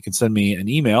do that, you can send me an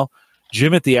email,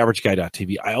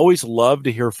 Jim@theaverageguy.tv. I always love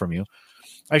to hear from you.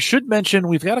 I should mention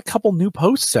we've got a couple new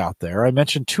posts out there. I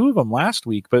mentioned 2 of them last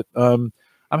week, but I'm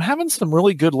having some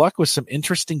really good luck with some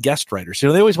interesting guest writers. They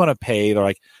always want to pay. They're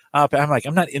like,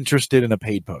 I'm not interested in a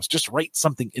paid post. Just write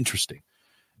something interesting.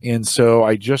 And so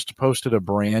I just posted a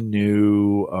brand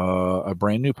new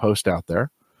post out there,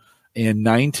 and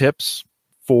 9 tips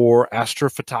for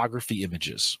astrophotography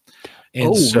images.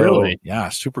 And really? Yeah,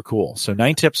 super cool. So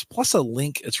 9 tips plus a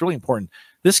link. It's really important.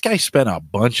 This guy spent a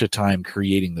bunch of time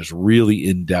creating this really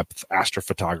in-depth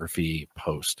astrophotography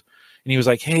post. And he was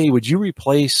like, hey, would you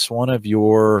replace one of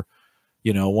your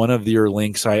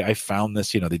links? I found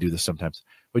this, they do this sometimes.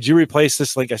 Would you replace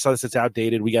this link? I saw this, it's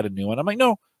outdated. We got a new one. I'm like,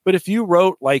 no, but if you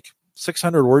wrote like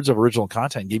 600 words of original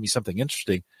content and gave me something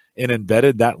interesting and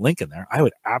embedded that link in there, I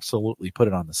would absolutely put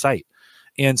it on the site.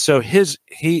 And so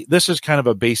this is kind of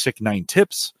a basic 9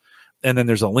 tips. And then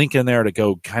there's a link in there to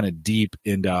go kind of deep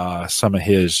into some of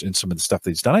the stuff that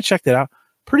he's done. I checked it out.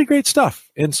 Pretty great stuff.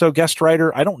 And so guest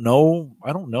writer, I don't know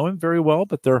him very well,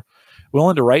 but they're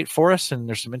willing to write for us, and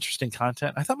there's some interesting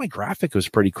content. I thought my graphic was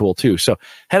pretty cool too. So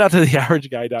head out to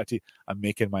theaverageguy.tv. I'm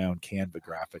making my own Canva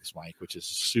graphics, Mike, which is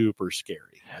super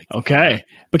scary. Okay.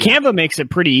 But Canva makes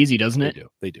it pretty easy, doesn't it?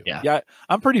 They do. Yeah.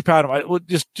 I'm pretty proud of it. Well,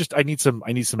 I need some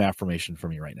affirmation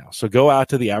from you right now. So go out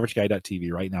to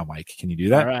theaverageguy.tv right now, Mike. Can you do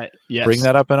that? All right. Yes. Bring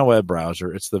that up in a web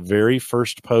browser. It's the very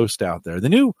first post out there. The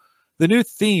new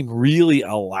theme really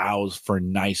allows for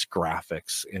nice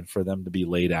graphics and for them to be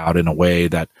laid out in a way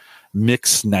that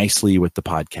mix nicely with the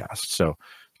podcast. So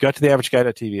go out to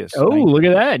theaverageguy.tv. Look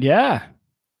at that. Yeah.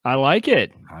 I like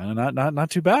it. Not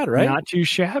too bad, right? Not too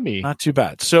shabby. Not too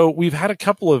bad. So we've had a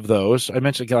couple of those. I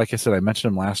mentioned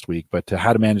them last week, but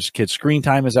how to manage kids' screen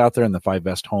time is out there, and the 5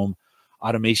 best home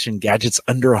automation gadgets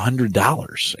under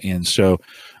 $100. And so,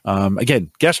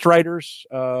 again, guest writers,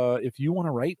 if you want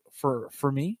to write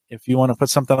for me, if you want to put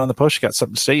something on the post, you got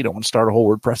something to say, you don't want to start a whole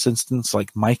WordPress instance like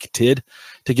Mike did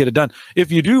to get it done.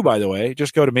 If you do, by the way,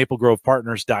 just go to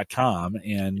maplegrovepartners.com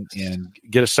and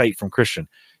get a site from Christian.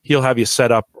 He'll have you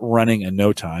set up running in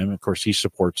no time. Of course, he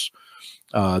supports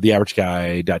the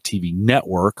averageguy.tv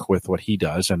network with what he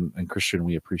does. And Christian,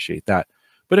 we appreciate that.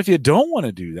 But if you don't want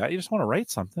to do that, you just want to write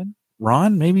something,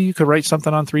 Ron, maybe you could write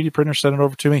something on 3D printer, send it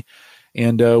over to me,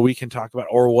 and we can talk about,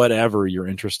 or whatever you're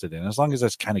interested in, as long as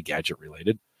that's kind of gadget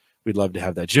related. We'd love to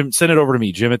have that. Jim, send it over to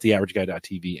me, Jim at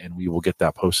theaverageguy.tv, and we will get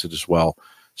that posted as well.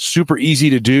 Super easy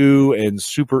to do and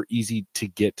super easy to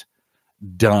get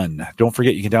done. Don't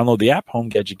forget, you can download the app,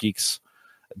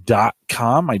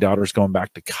 homegadgetgeeks.com. My daughter's going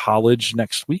back to college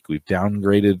next week. We've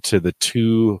downgraded to the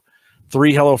 3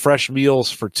 HelloFresh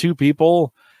meals for 2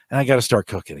 people, and I got to start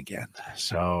cooking again.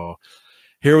 So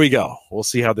here we go. We'll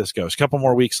see how this goes. A couple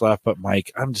more weeks left, but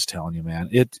Mike, I'm just telling you, man,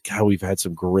 we've had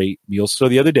some great meals. So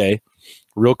the other day,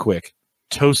 real quick,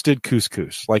 toasted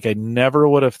couscous. Like I never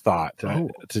would have thought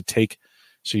to take.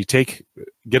 So you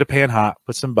get a pan hot,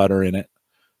 put some butter in it,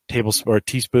 tablespoon or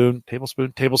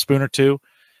 2,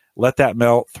 let that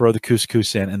melt, throw the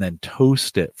couscous in, and then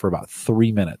toast it for about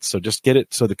 3 minutes. So just get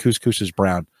it so the couscous is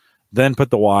brown. Then put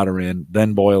the water in,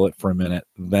 then boil it for a minute,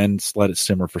 then let it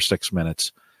simmer for 6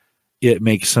 minutes. It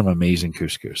makes some amazing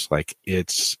couscous. Like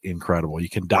it's incredible. You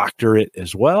can doctor it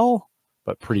as well,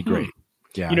 but pretty great.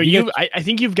 Yeah. I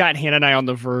think you've got Hannah and I on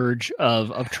the verge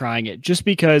of trying it, just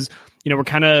because, we're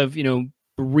kind of,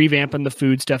 revamping the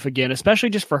food stuff again, especially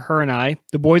just for her and I.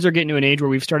 The boys are getting to an age where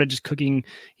we've started just cooking,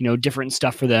 different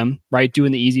stuff for them, right?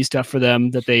 Doing the easy stuff for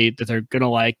them that they're going to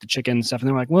like, the chicken stuff. And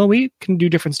they're like, well, we can do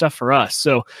different stuff for us.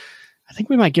 So I think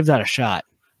we might give that a shot.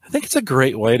 I think it's a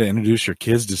great way to introduce your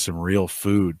kids to some real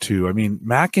food too. I mean,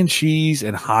 mac and cheese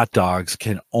and hot dogs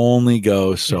can only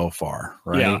go so far,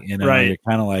 right? Yeah, right. You're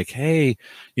kind of like, hey,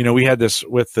 we had this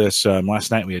with this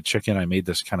last night. We had chicken. I made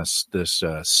this kind of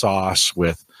sauce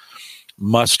with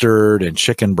mustard and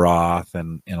chicken broth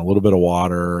and a little bit of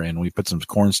water, and we put some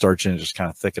cornstarch in it, just kind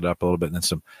of thick it up a little bit, and then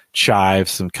some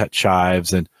cut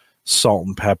chives and salt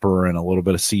and pepper and a little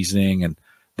bit of seasoning, and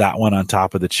that one on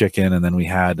top of the chicken. And then we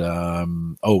had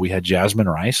jasmine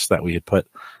rice that we had put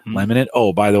lemon in.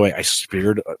 Oh, by the way,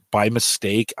 by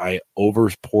mistake, I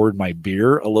over poured my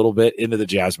beer a little bit into the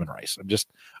jasmine rice.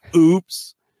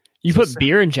 Oops. You put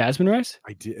beer in jasmine rice?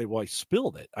 I did. Well, I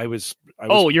spilled it.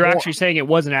 You're actually saying it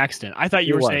was an accident. I thought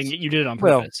you were saying you did it on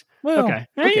purpose. Well, okay.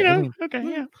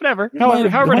 Whatever.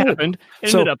 However it happened,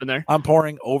 it ended up in there. I'm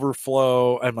pouring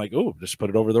overflow. I'm like, just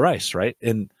put it over the rice, right?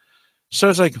 And so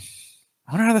it's like,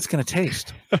 I wonder how that's going to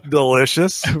taste.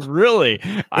 Delicious. Really?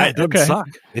 It didn't suck.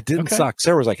 It didn't suck.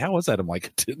 Sarah was like, how was that? I'm like,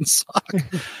 it didn't suck.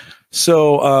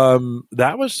 So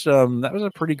that was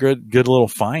a pretty good little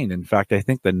find. In fact, I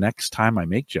think the next time I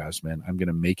make jasmine, I'm going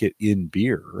to make it in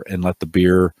beer and let the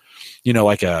beer,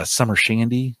 like a summer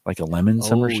shandy, like a lemon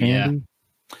summer shandy.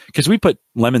 Because we put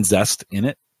lemon zest in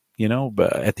it,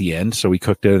 but at the end. So we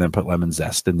cooked it and then put lemon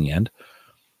zest in the end.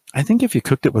 I think if you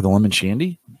cooked it with a lemon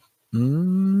shandy,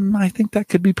 I think that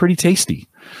could be pretty tasty.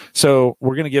 So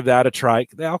we're going to give that a try.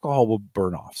 The alcohol will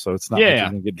burn off, so it's not like you're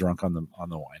going to get drunk on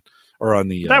the wine or on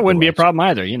the. That wouldn't be a problem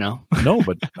either, No,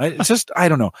 but it's just I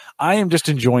don't know. I am just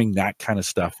enjoying that kind of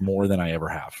stuff more than I ever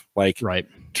have. Like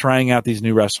trying out these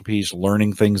new recipes,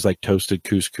 learning things like toasted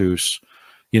couscous.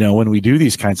 When we do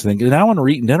these kinds of things, and now when we're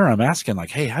eating dinner, I'm asking like,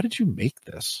 "Hey, how did you make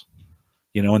this?"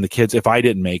 And the kids, if I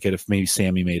didn't make it, if maybe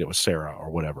Sammy made it with Sarah or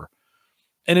whatever.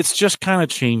 And it's just kind of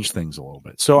changed things a little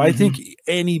bit. So I think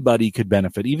anybody could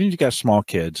benefit. Even if you got small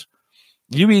kids,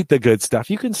 you eat the good stuff,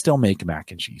 you can still make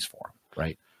mac and cheese for them,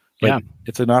 right? But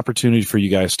it's an opportunity for you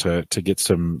guys to get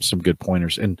some good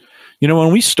pointers. And,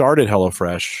 when we started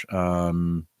HelloFresh a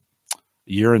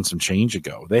year and some change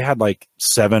ago, they had like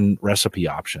 7 recipe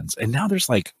options. And now there's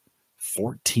like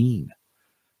 14.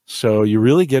 So you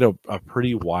really get a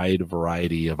pretty wide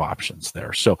variety of options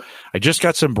there. So I just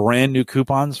got some brand new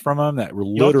coupons from them that were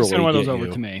literally send one of those over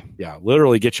to me. Yeah,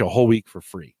 literally get you a whole week for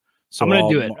free. So I'm going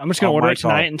to do it. I'm just going to order it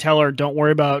tonight and tell her, don't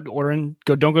worry about ordering.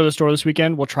 Don't go to the store this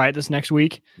weekend. We'll try it this next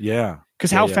week. Yeah.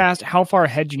 Because how far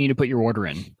ahead do you need to put your order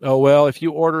in? Oh, well, if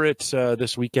you order it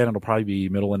this weekend, it'll probably be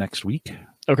middle of next week.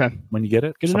 Okay. When you get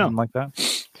it. Good to know. Like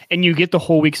that. And you get the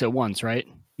whole weeks at once, right?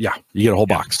 Yeah, you get a whole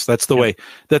box. That's the way.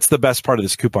 That's the best part of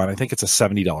this coupon. I think it's a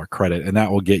 $70 credit, and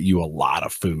that will get you a lot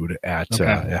of food at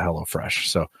HelloFresh.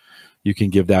 So you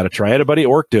can give that a try. I had a buddy at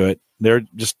work do it. They're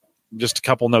just a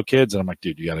couple no kids, and I'm like,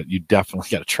 dude, you definitely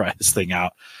got to try this thing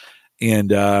out. And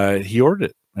he ordered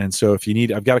it. And so if you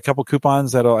need, I've got a couple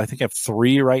coupons I think I have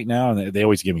 3 right now, and they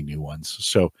always give me new ones.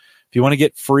 So if you want to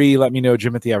get free, let me know.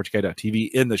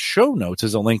 Jim@theaverageguy.tv. In the show notes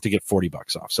is a link to get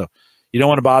 $40 off. So you don't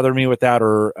want to bother me with that,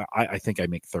 or I think I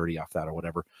make 30 off that or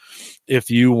whatever. If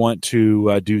you want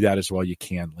to do that as well, you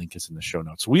can. Link is in the show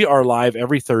notes. We are live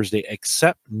every Thursday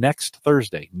except next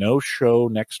Thursday. No show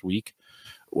next week.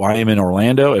 I am in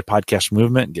Orlando at Podcast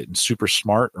Movement, getting super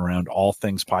smart around all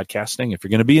things podcasting. If you're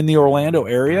going to be in the Orlando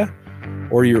area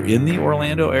or you're in the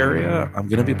Orlando area, I'm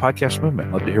going to be Podcast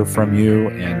Movement. Love to hear from you.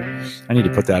 And I need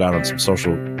to put that out on some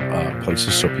social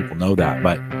places so people know that.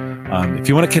 But if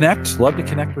you want to connect, love to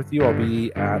connect with you. I'll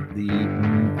be at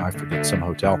I forget some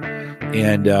hotel,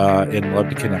 and love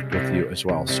to connect with you as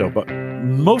well. So, but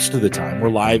most of the time we're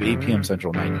live 8 p.m.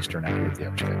 Central, 9 Eastern, at the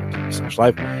Average Guy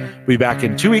live. We'll be back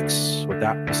in 2 weeks. With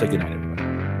that, we'll say goodnight, everybody.